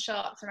series on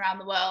sharks around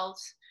the world.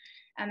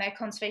 and their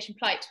conservation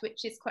plight,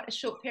 which is quite a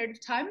short period of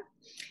time.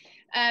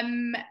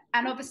 And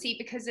obviously,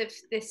 because of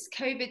this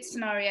COVID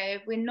scenario,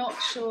 we're not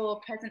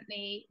sure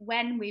presently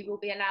when we will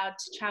be allowed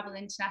to travel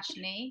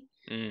internationally.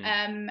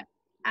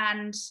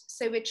 And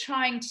so we're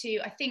trying to,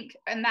 I think,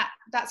 and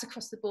that's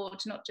across the board,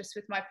 not just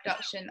with my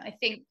production. I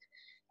think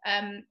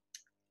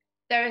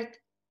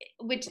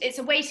it's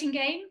a waiting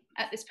game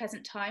at this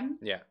present time.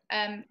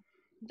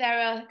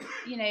 There are,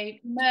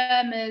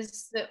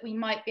 murmurs that we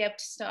might be able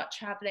to start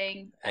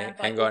traveling.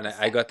 Hang on,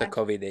 I got a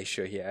COVID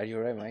issue here. Are you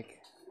all right, Mike?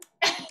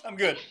 I'm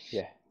good.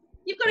 Yeah.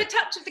 You've got a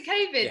touch of the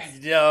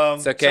COVID. Yeah,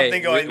 it's okay.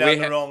 Something going down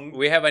the wrong.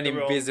 We have an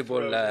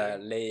invisible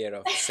layer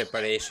of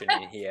separation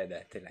in here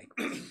that, like.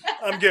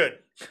 I'm good.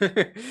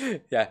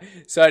 Yeah.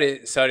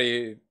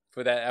 Sorry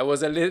for that. I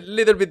was a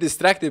little bit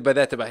distracted by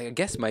that, but I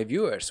guess my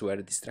viewers were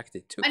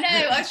distracted too. I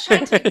know. I was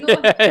trying to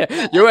ignore.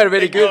 You were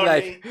very good.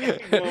 Like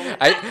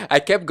I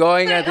kept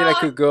going until I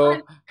could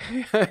go.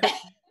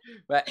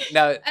 But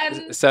now,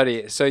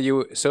 sorry. So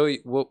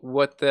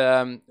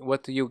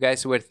what you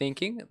guys were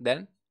thinking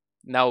then?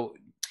 Now,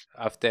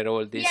 after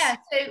all this. Yeah.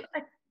 So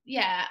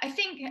I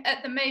think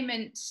at the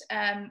moment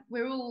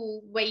we're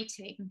all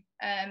waiting.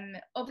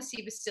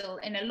 Obviously, we're still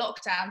in a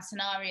lockdown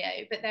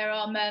scenario, but there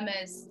are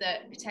murmurs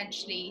that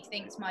potentially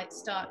things might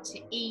start to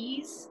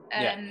ease.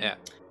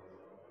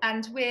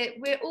 And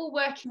we're all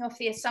working off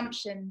the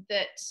assumption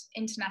that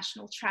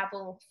international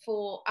travel,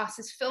 for us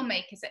as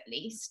filmmakers at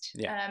least,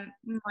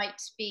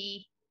 might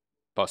be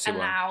possible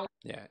allowed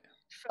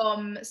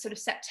from sort of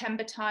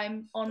September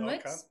time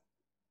onwards.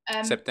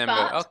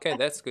 September. Okay,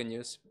 that's good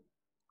news.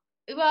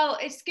 Well,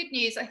 it's good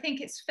news. I think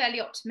it's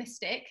fairly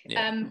optimistic,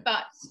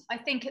 but I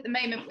think at the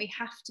moment we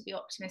have to be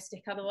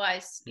optimistic.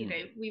 Otherwise,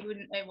 we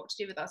wouldn't know what to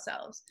do with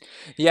ourselves.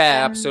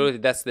 Yeah, absolutely.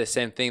 That's the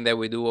same thing that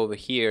we do over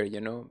here,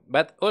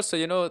 But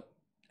also,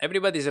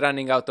 everybody's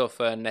running out of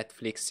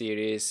Netflix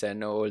series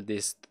and all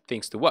these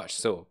things to watch.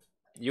 So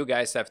you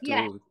guys have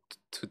to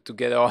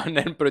get on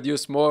and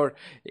produce more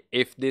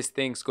if these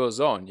things goes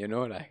on,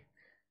 like.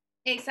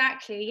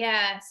 Exactly,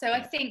 yeah. So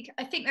I think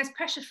there's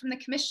pressure from the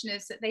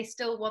commissioners that they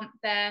still want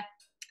their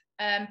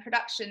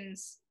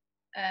productions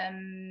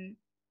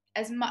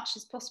as much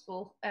as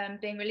possible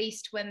being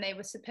released when they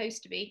were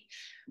supposed to be.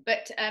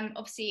 But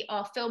obviously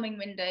our filming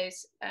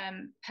windows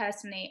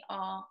personally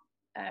are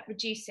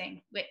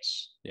reducing,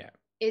 which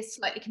is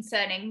slightly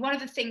concerning. One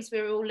of the things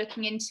we're all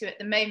looking into at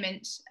the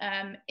moment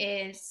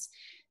is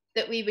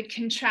that we would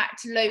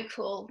contract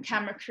local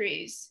camera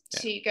crews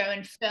to go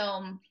and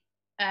film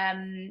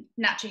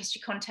natural history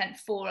content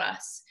for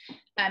us,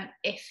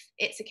 if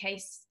it's a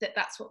case that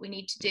that's what we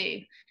need to do.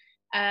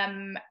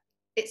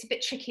 It's a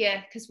bit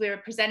trickier because we're a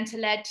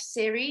presenter-led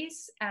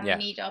series and we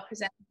need our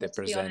presenters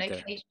to be on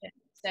location.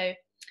 So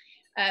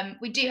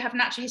we do have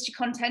natural history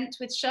content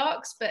with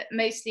sharks, but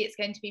mostly it's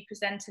going to be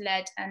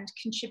presenter-led and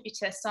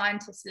contributor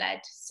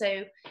scientist-led.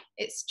 So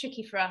it's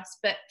tricky for us.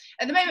 But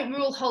at the moment, we're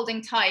all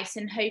holding tight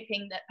and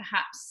hoping that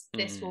perhaps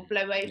this will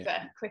blow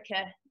over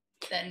quicker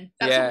than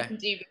that's what we can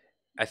do.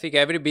 I think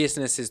every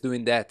business is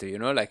doing that,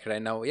 like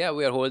right now, we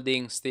are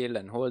holding still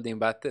and holding,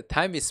 but the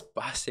time is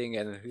passing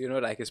and,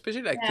 like,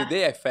 especially like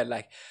today, I felt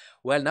like,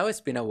 well, now it's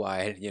been a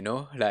while,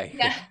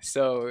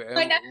 so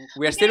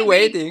we are still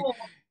waiting.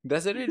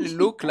 Doesn't really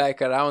look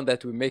like around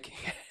that we're making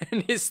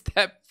any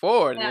step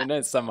forward,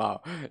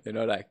 somehow,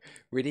 like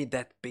we need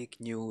that big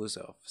news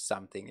of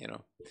something,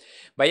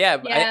 But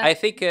I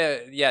think,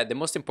 the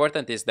most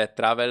important is that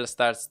travel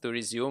starts to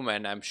resume,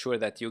 and I'm sure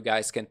that you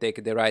guys can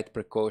take the right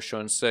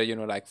precautions,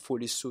 like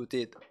fully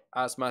suited,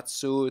 hazmat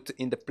suit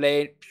in the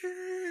plane,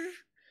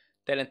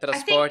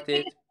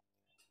 teletransported.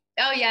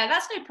 Oh yeah,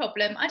 that's no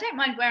problem. I don't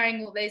mind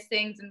wearing all those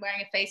things and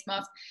wearing a face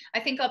mask. I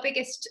think our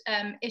biggest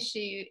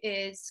issue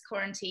is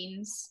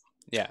quarantines.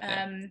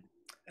 And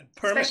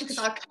permits.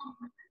 Especially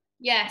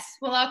because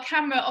our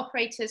camera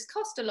operators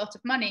cost a lot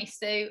of money,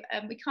 so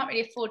we can't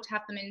really afford to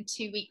have them in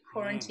 2-week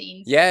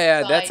quarantines.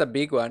 That's a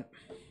big one.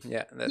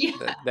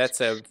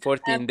 That's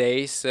 14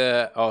 days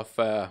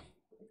of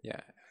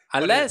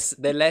unless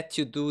they let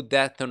you do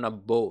that on a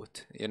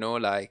boat,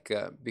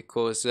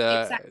 because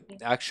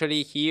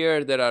actually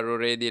here there are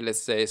already,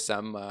 let's say,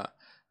 some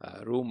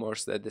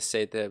rumors that they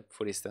say that,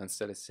 for instance,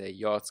 let's say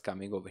yachts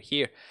coming over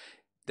here,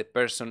 the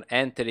person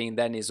entering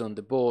then is on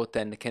the boat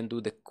and can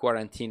do the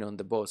quarantine on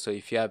the boat. So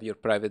if you have your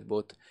private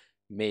boat,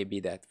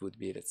 maybe that would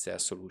be, let's say, a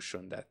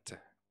solution that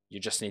you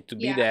just need to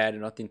be there,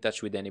 not in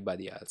touch with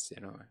anybody else,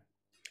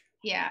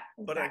 Yeah,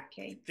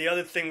 exactly. But the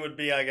other thing would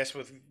be, I guess,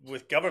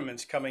 with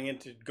governments going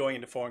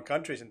into foreign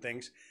countries and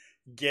things,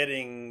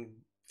 getting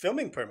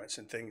filming permits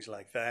and things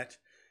like that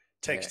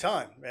takes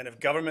time. And if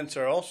governments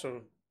are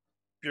also,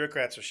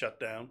 bureaucrats are shut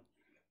down,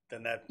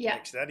 then that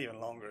makes that even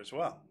longer as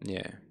well.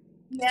 Yeah,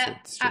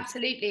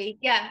 absolutely.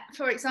 Yeah,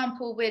 for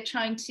example, we're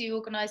trying to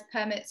organise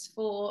permits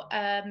for,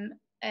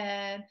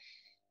 I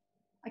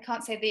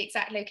can't say the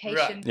exact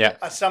location.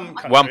 Right. Some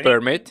country. One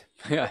permit.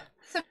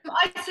 Some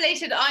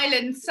isolated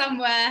island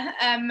somewhere,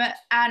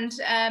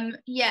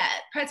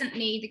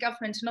 presently the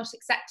government are not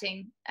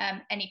accepting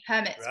any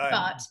permits,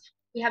 but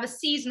we have a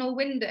seasonal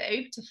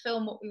window to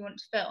film what we want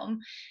to film,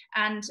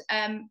 and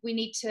we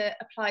need to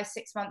apply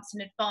 6 months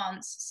in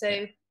advance.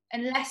 So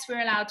unless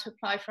we're allowed to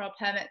apply for our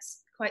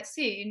permits quite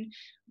soon,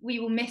 we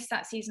will miss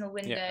that seasonal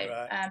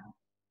window.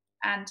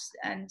 And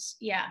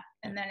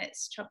then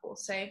it's trouble.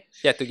 So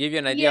to give you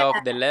an idea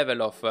of the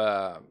level of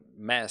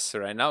mess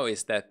right now,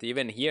 is that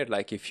even here,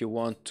 like if you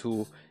want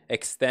to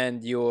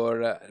extend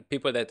your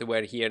people that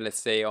were here, let's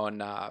say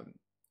on a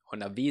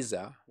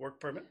visa, work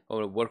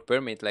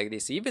permit like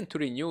this, even to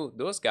renew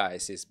those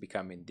guys is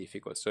becoming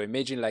difficult. So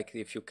imagine like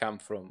if you come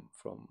from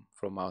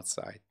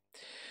outside.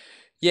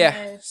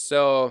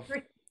 So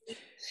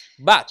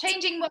but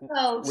changing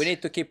world, we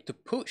need to keep to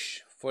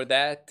push for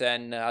that,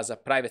 and as a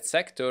private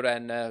sector,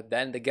 and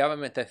then the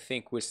government, I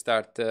think, will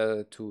start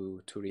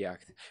to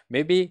react.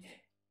 Maybe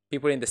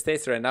people in the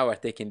States right now are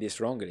taking this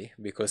wrongly,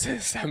 because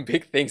some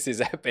big things is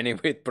happening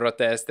with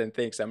protests and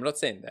things. I'm not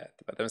saying that,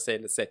 but I'm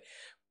saying, let's say,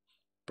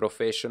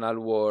 professional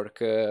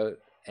work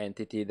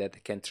entity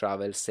that can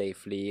travel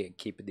safely and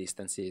keep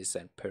distances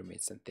and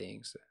permits and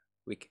things.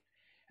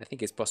 I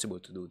think it's possible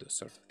to do those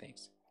sort of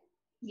things.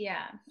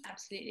 Yeah,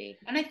 absolutely.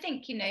 And I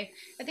think, I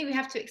think we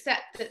have to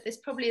accept that this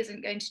probably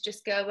isn't going to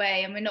just go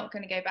away, and we're not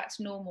going to go back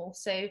to normal.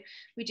 So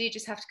we do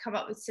just have to come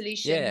up with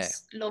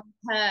solutions long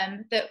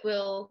term that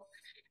will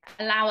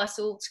allow us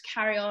all to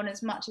carry on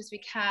as much as we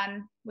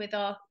can with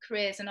our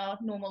careers and our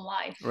normal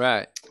life.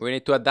 Right. We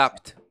need to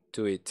adapt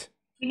to it.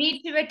 We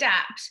need to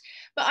adapt.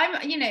 But I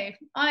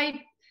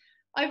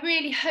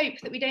really hope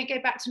that we don't go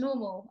back to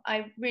normal.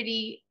 I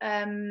really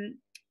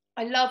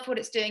I love what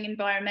it's doing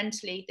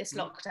environmentally, this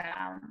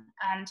lockdown,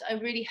 and I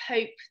really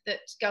hope that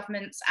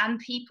governments and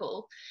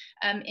people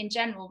in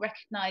general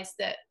recognise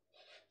that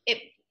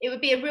it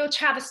would be a real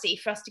travesty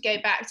for us to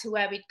go back to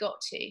where we'd got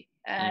to.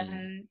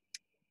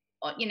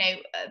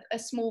 A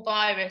small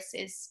virus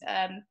is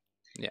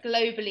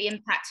globally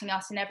impacting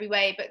us in every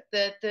way, but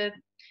the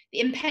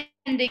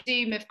impending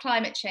doom of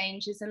climate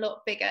change is a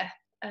lot bigger,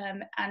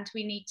 and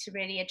we need to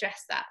really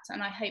address that,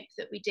 and I hope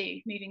that we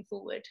do moving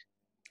forward.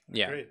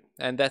 Great.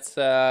 And that's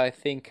I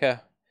think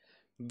a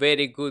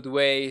very good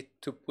way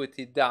to put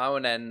it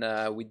down,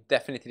 and we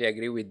definitely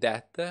agree with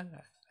that,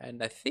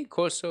 and I think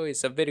also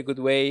it's a very good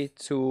way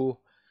to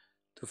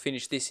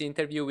finish this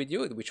interview with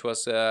you, which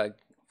was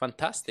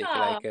fantastic.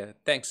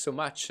 Thanks so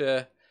much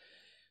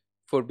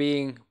for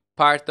being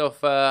part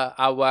of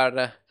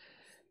our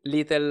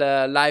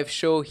little live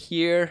show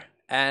here,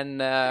 and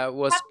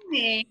was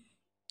great.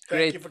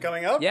 Thank you for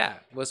coming up. Yeah,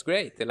 it was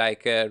great.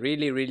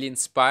 Really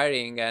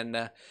inspiring,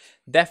 and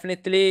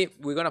definitely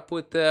we're gonna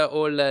put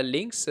all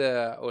links,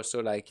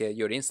 also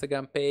your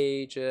Instagram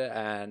page,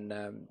 and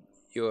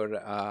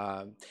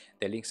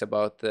the links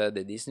about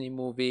the Disney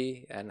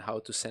movie and how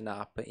to sign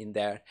up in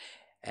there,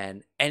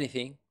 and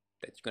anything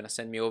that you're gonna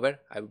send me over,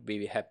 I would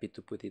be happy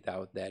to put it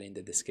out there in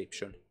the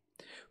description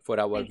for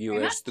our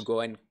viewers to go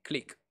and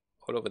click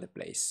all over the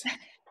place.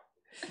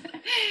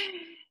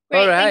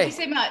 Great, all right. Thank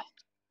you so much.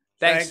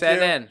 Thanks,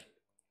 Helen.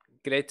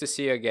 Great to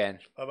see you again.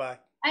 Bye-bye.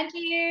 And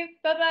you.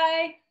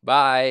 Bye-bye.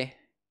 Bye.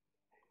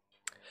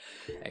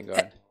 Hang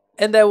on.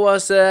 And that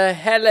was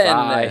Helen.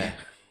 Bye.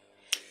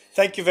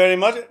 Thank you very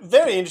much.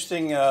 Very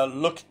interesting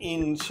look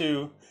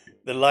into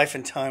the life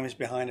and times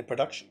behind a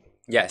production.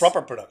 Yes.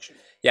 Proper production.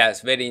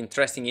 Yes, very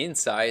interesting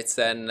insights,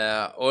 and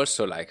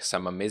also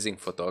some amazing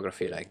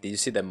photography. Did you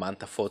see the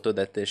manta photo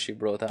that she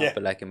brought up,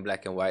 in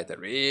black and white? I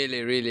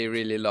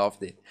really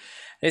loved it.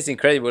 It's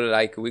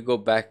incredible. We go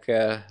back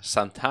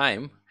some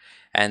time,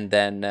 and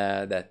then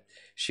that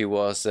she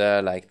was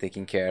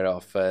taking care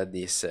of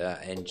this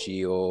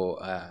NGO,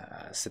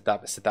 set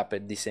up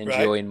this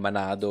NGO in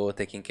Manado,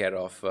 taking care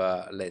of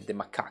the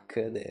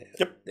macaque,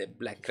 the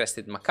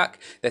black-crested macaque.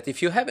 That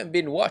if you haven't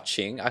been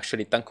watching,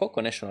 actually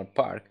Tankoko National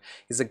Park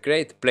is a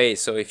great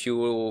place. So if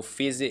you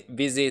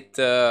visit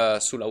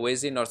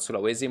Sulawesi, North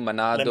Sulawesi,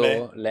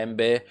 Manado,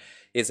 Lembe,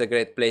 it's a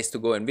great place to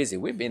go and visit.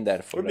 We've been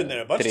there for 3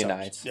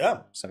 nights,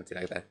 something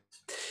like that.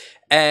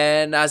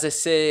 And as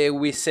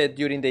we said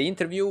during the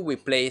interview, we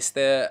placed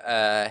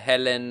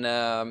Helen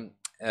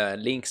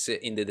links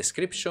in the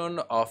description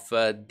of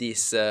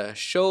this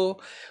show,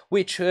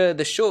 which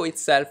the show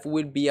itself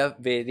will be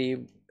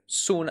very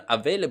soon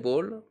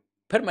available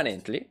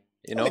permanently.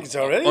 It's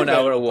already on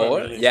our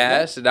wall.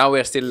 Yes, now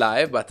we're still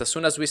live, but as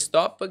soon as we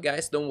stop,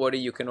 guys, don't worry,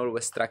 you can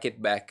always track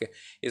it back.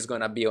 It's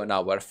gonna be on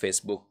our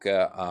Facebook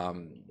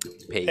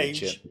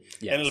page.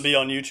 Yes. And it'll be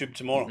on YouTube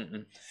tomorrow.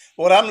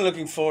 What I'm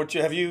looking forward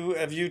to, have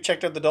you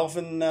checked out the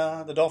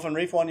Dolphin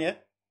Reef one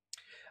yet?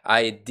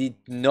 I did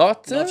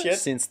not yet?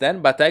 Since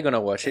then, but I'm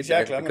gonna watch it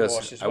because I'm gonna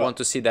watch it I want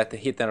to see that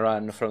hit and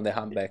run from the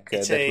humpback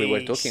that we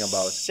were talking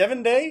about.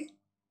 7-day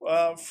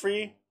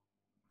free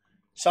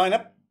sign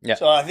up. Yeah.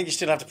 So I think you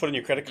still have to put in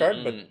your credit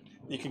card, but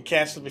you can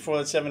cancel before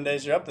the 7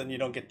 days are up, then you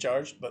don't get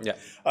charged. But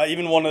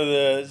even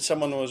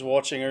someone was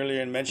watching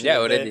earlier and mentioned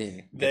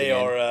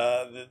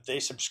they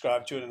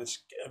subscribe to it, and it's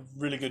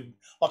really good,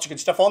 lots of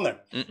good stuff on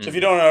there. So if you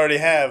don't already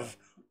have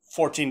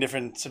 14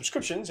 different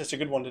subscriptions, it's a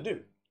good one to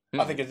do.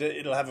 I think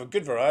it'll have a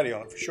good variety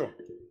on it for sure.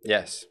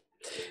 Yes.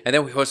 And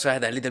then we also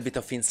had a little bit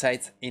of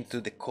insight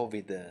into the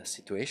COVID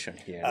situation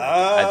here.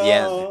 Like at the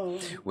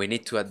end, we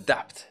need to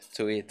adapt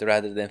to it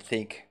rather than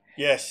think.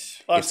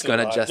 Yes, it's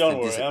gonna alive. just Don't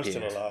worry, disappear. I'm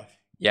still alive.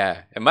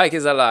 Yeah, and Mike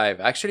is alive.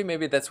 Actually,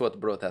 maybe that's what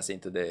brought us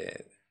into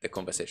the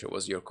conversation,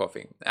 was your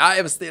coughing. I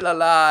am still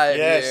alive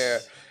here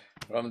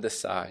from the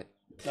side.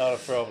 Not a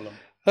problem.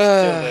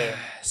 Still there.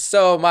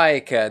 So,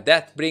 Mike,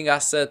 that brings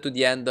us to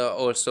the end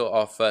also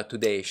of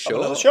today's show.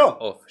 Another show.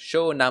 Of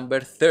show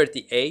number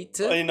 38.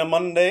 In a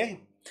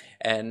Monday.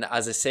 And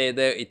as I said,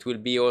 it will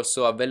be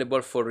also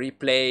available for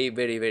replay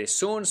very, very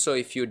soon. So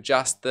if you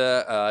just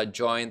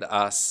joined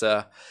us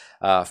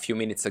a few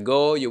minutes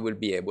ago, you will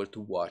be able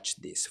to watch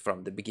this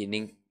from the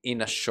beginning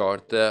in a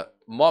short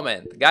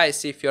moment.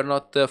 Guys, if you're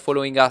not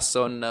following us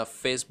on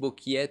Facebook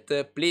yet,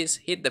 please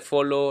hit the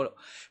follow.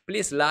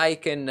 Please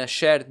like and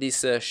share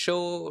this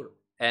show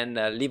and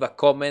leave a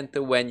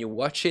comment when you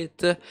watch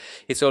it.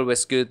 It's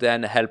always good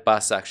and help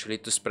us actually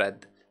to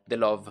spread the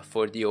love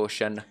for the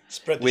ocean.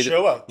 Spread the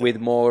show out there. With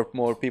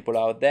more people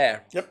out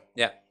there. Yep.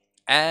 Yeah.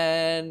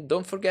 And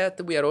don't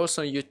forget, we are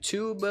also on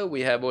YouTube.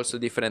 We have also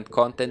different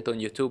content on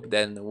YouTube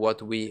than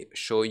what we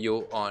show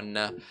you on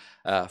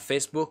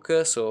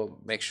Facebook. So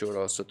make sure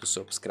also to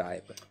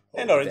subscribe.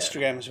 And our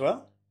Instagram as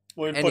well.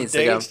 We put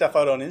daily stuff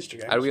out on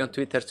Instagram. Are we on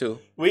Twitter too?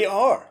 We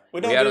are.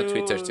 We are on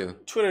Twitter too.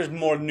 Twitter's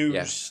more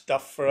news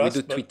stuff for us.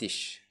 We do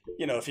Twittish.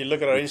 You know, if you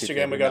look at our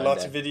Instagram, we got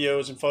lots of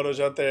videos and photos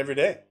out there every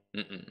day.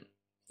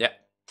 Yeah.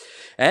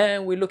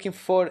 And we're looking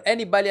for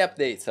any Bali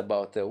updates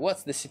about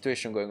what's the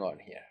situation going on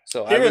here.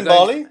 So here in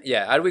Bali?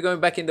 Yeah. Are we going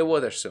back in the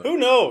water soon? Who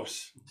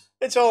knows?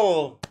 It's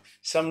all...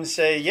 Some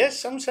say yes,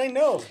 some say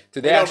no.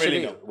 Today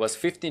actually was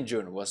 15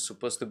 June, was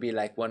supposed to be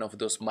like one of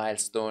those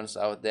milestones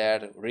out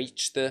there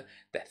reached, that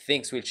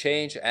things will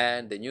change,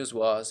 and the news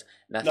was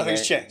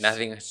nothing's changed.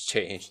 Nothing has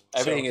changed.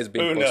 Everything has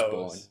been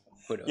postponed.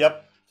 Who knows?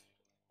 Yep.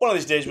 One of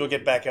these days we'll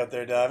get back out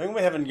there diving. We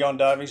haven't gone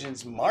diving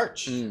since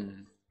March.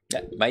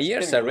 Yeah, my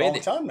ears are ready.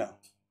 It's been a long time now.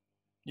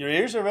 Your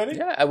ears are ready?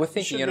 Yeah, I was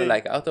thinking, you know,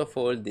 like out of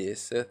all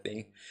this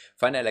thing,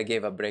 finally I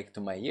gave a break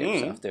to my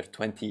ears after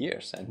 20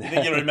 years. And you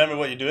think you'll remember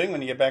what you're doing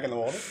when you get back in the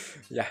water?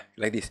 Yeah,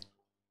 like this.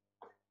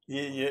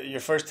 Your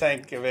first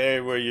tank of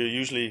air where you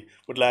usually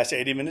would last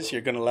 80 minutes,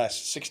 you're going to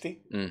last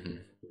 60?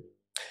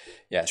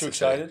 Yeah, too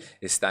excited?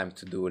 It's time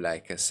to do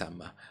like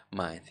some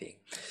mind thing.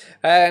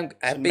 I'm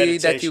happy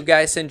that you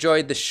guys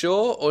enjoyed the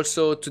show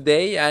also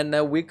today, and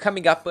we're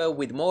coming up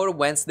with more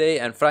Wednesday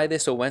and Friday.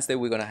 So Wednesday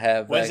we're gonna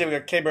have Wednesday we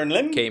got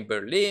Cape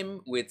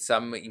Berlin with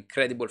some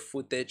incredible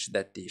footage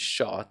that is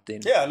shot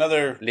in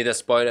another little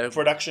spoiler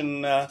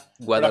production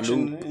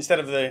Guadalupe.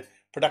 Instead of the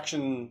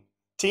production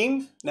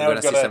team, now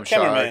we've got a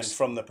cameraman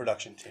from the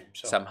production team.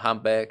 So. Some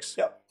humpbacks.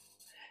 Yep.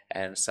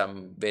 And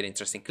some very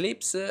interesting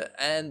clips,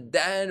 and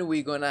then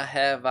we're gonna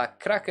have a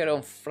cracker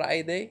on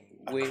Friday.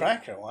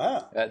 Cracker,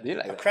 wow! Do you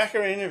like that? A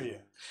cracker interview.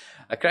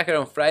 A cracker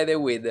on Friday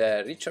with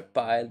Richard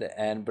Pyle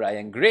and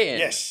Brian Green.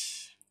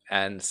 Yes.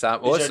 And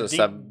some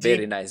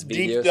very nice videos.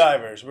 Deep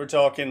divers. We're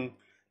talking.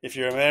 If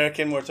you're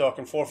American, we're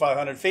talking 400 or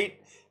 500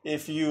 feet.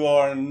 If you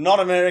are not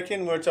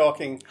American, we're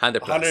talking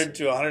 100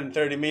 to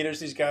 130 meters.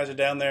 These guys are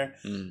down there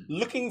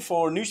looking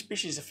for new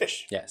species of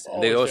fish. Yes,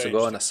 and they also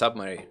go on a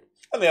submarine.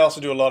 And they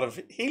also do a lot of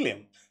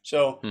helium.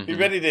 So be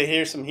ready to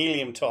hear some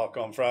helium talk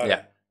on Friday.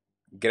 Yeah.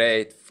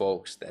 Great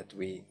folks that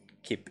we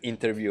keep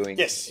interviewing.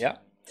 Yes. Yeah.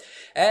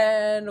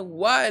 And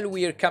while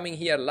we are coming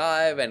here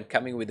live and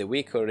coming with the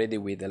week already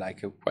with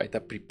like quite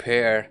a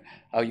prepared,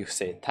 how you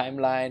say,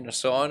 timeline or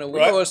so on,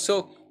 we're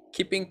also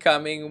keeping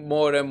coming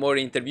more and more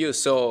interviews.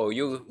 So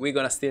we're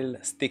gonna still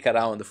stick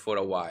around for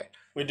a while.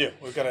 We do.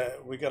 We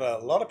got a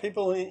lot of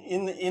people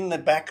in the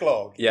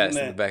backlog. Yes,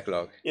 in the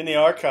backlog. In the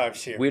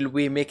archives here. Will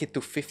we make it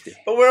to 50?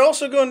 But we're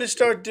also going to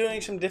start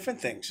doing some different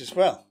things as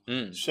well.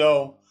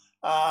 So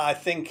I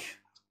think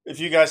if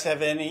you guys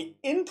have any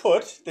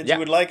input that you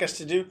would like us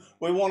to do,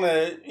 we want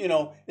to, you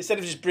know, instead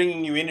of just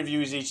bringing you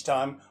interviews each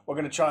time, we're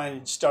going to try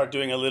and start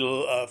doing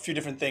a few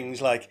different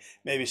things, like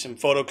maybe some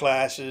photo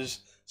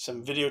classes,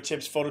 some video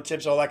tips, photo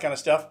tips, all that kind of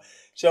stuff.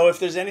 So if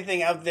there's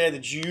anything out there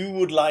that you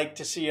would like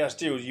to see us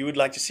do, you would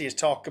like to see us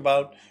talk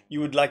about, you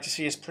would like to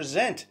see us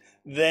present,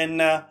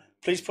 then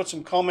please put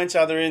some comments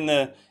either in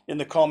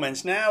the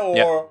comments now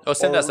or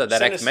send us a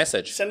direct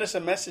message. Send us a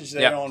message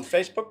there on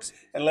Facebook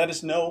and let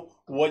us know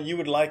what you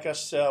would like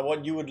us,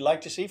 what you would like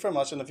to see from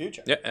us in the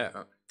future.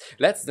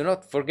 Let's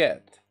not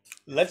forget.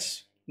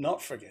 Let's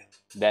not forget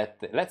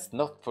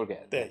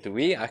that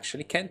we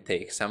actually can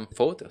take some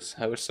photos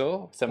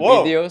also, some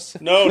Whoa. Videos.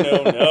 No.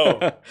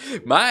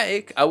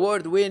 Mike,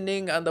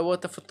 award-winning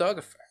underwater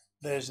photographer.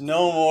 There's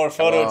no more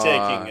photo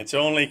taking. It's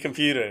only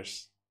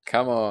computers.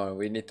 Come on,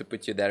 we need to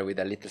put you there with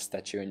a little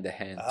statue in the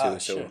hand too.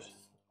 So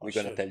we're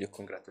gonna tell you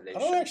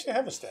congratulations. I don't actually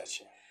have a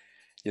statue.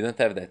 You don't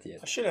have that yet.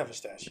 I should have a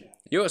statue.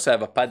 You also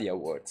have a Paddy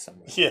Award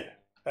somewhere. Yeah,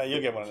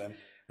 you'll get one of them.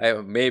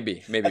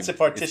 Maybe. That's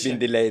a it's been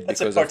delayed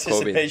because of COVID. That's a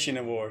participation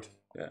award.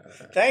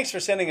 Thanks for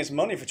sending us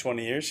money for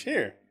 20 years.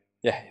 Here,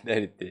 Yeah, there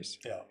it is.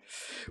 Yeah.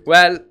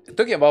 Well,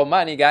 talking about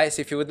money, guys,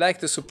 if you would like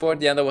to support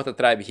the Underwater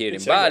Tribe here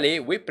in Bali,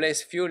 we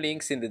place few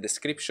links in the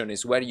description.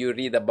 Is where you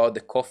read about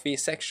the coffee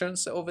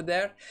sections over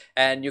there,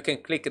 and you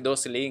can click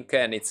those links,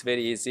 and it's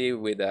very easy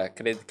with a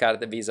credit card,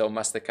 Visa or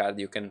MasterCard.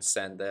 You can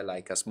send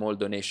like a small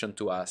donation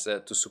to us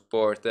to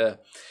support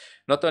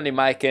not only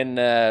Mike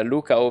and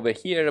Luca over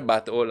here,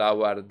 but all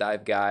our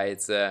dive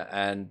guides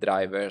and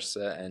drivers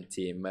and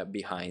team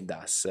behind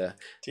us.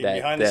 Team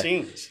behind the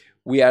scenes.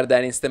 We are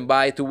then in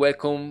standby to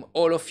welcome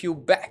all of you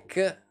back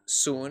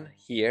soon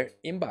here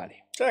in Bali.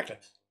 Exactly.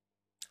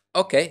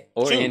 Okay,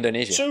 or soon. in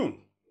Indonesia. Soon.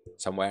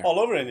 Somewhere. All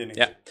over Indonesia.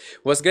 Yeah.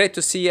 It was great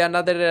to see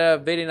another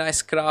very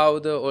nice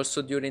crowd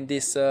also during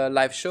this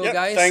live show,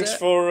 guys.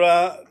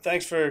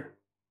 Thanks for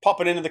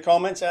popping into the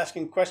comments,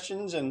 asking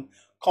questions and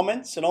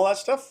comments and all that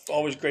stuff.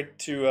 Always great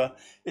to,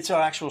 it's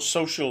our actual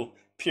social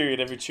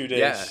period every 2 days.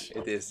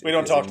 Yeah, it is. We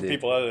don't talk to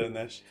people other than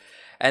this.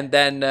 And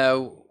then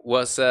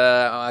once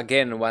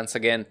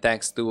again,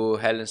 thanks to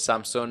Helen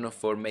Sampson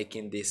for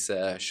making this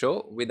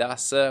show with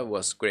us.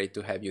 Was great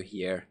to have you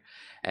here,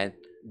 and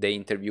the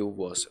interview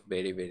was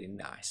very, very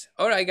nice.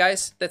 All right,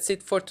 guys, that's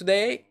it for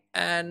today,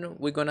 and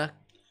we're gonna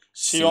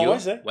see you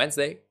on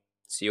Wednesday.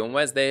 See you on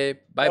Wednesday.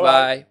 Bye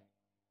bye.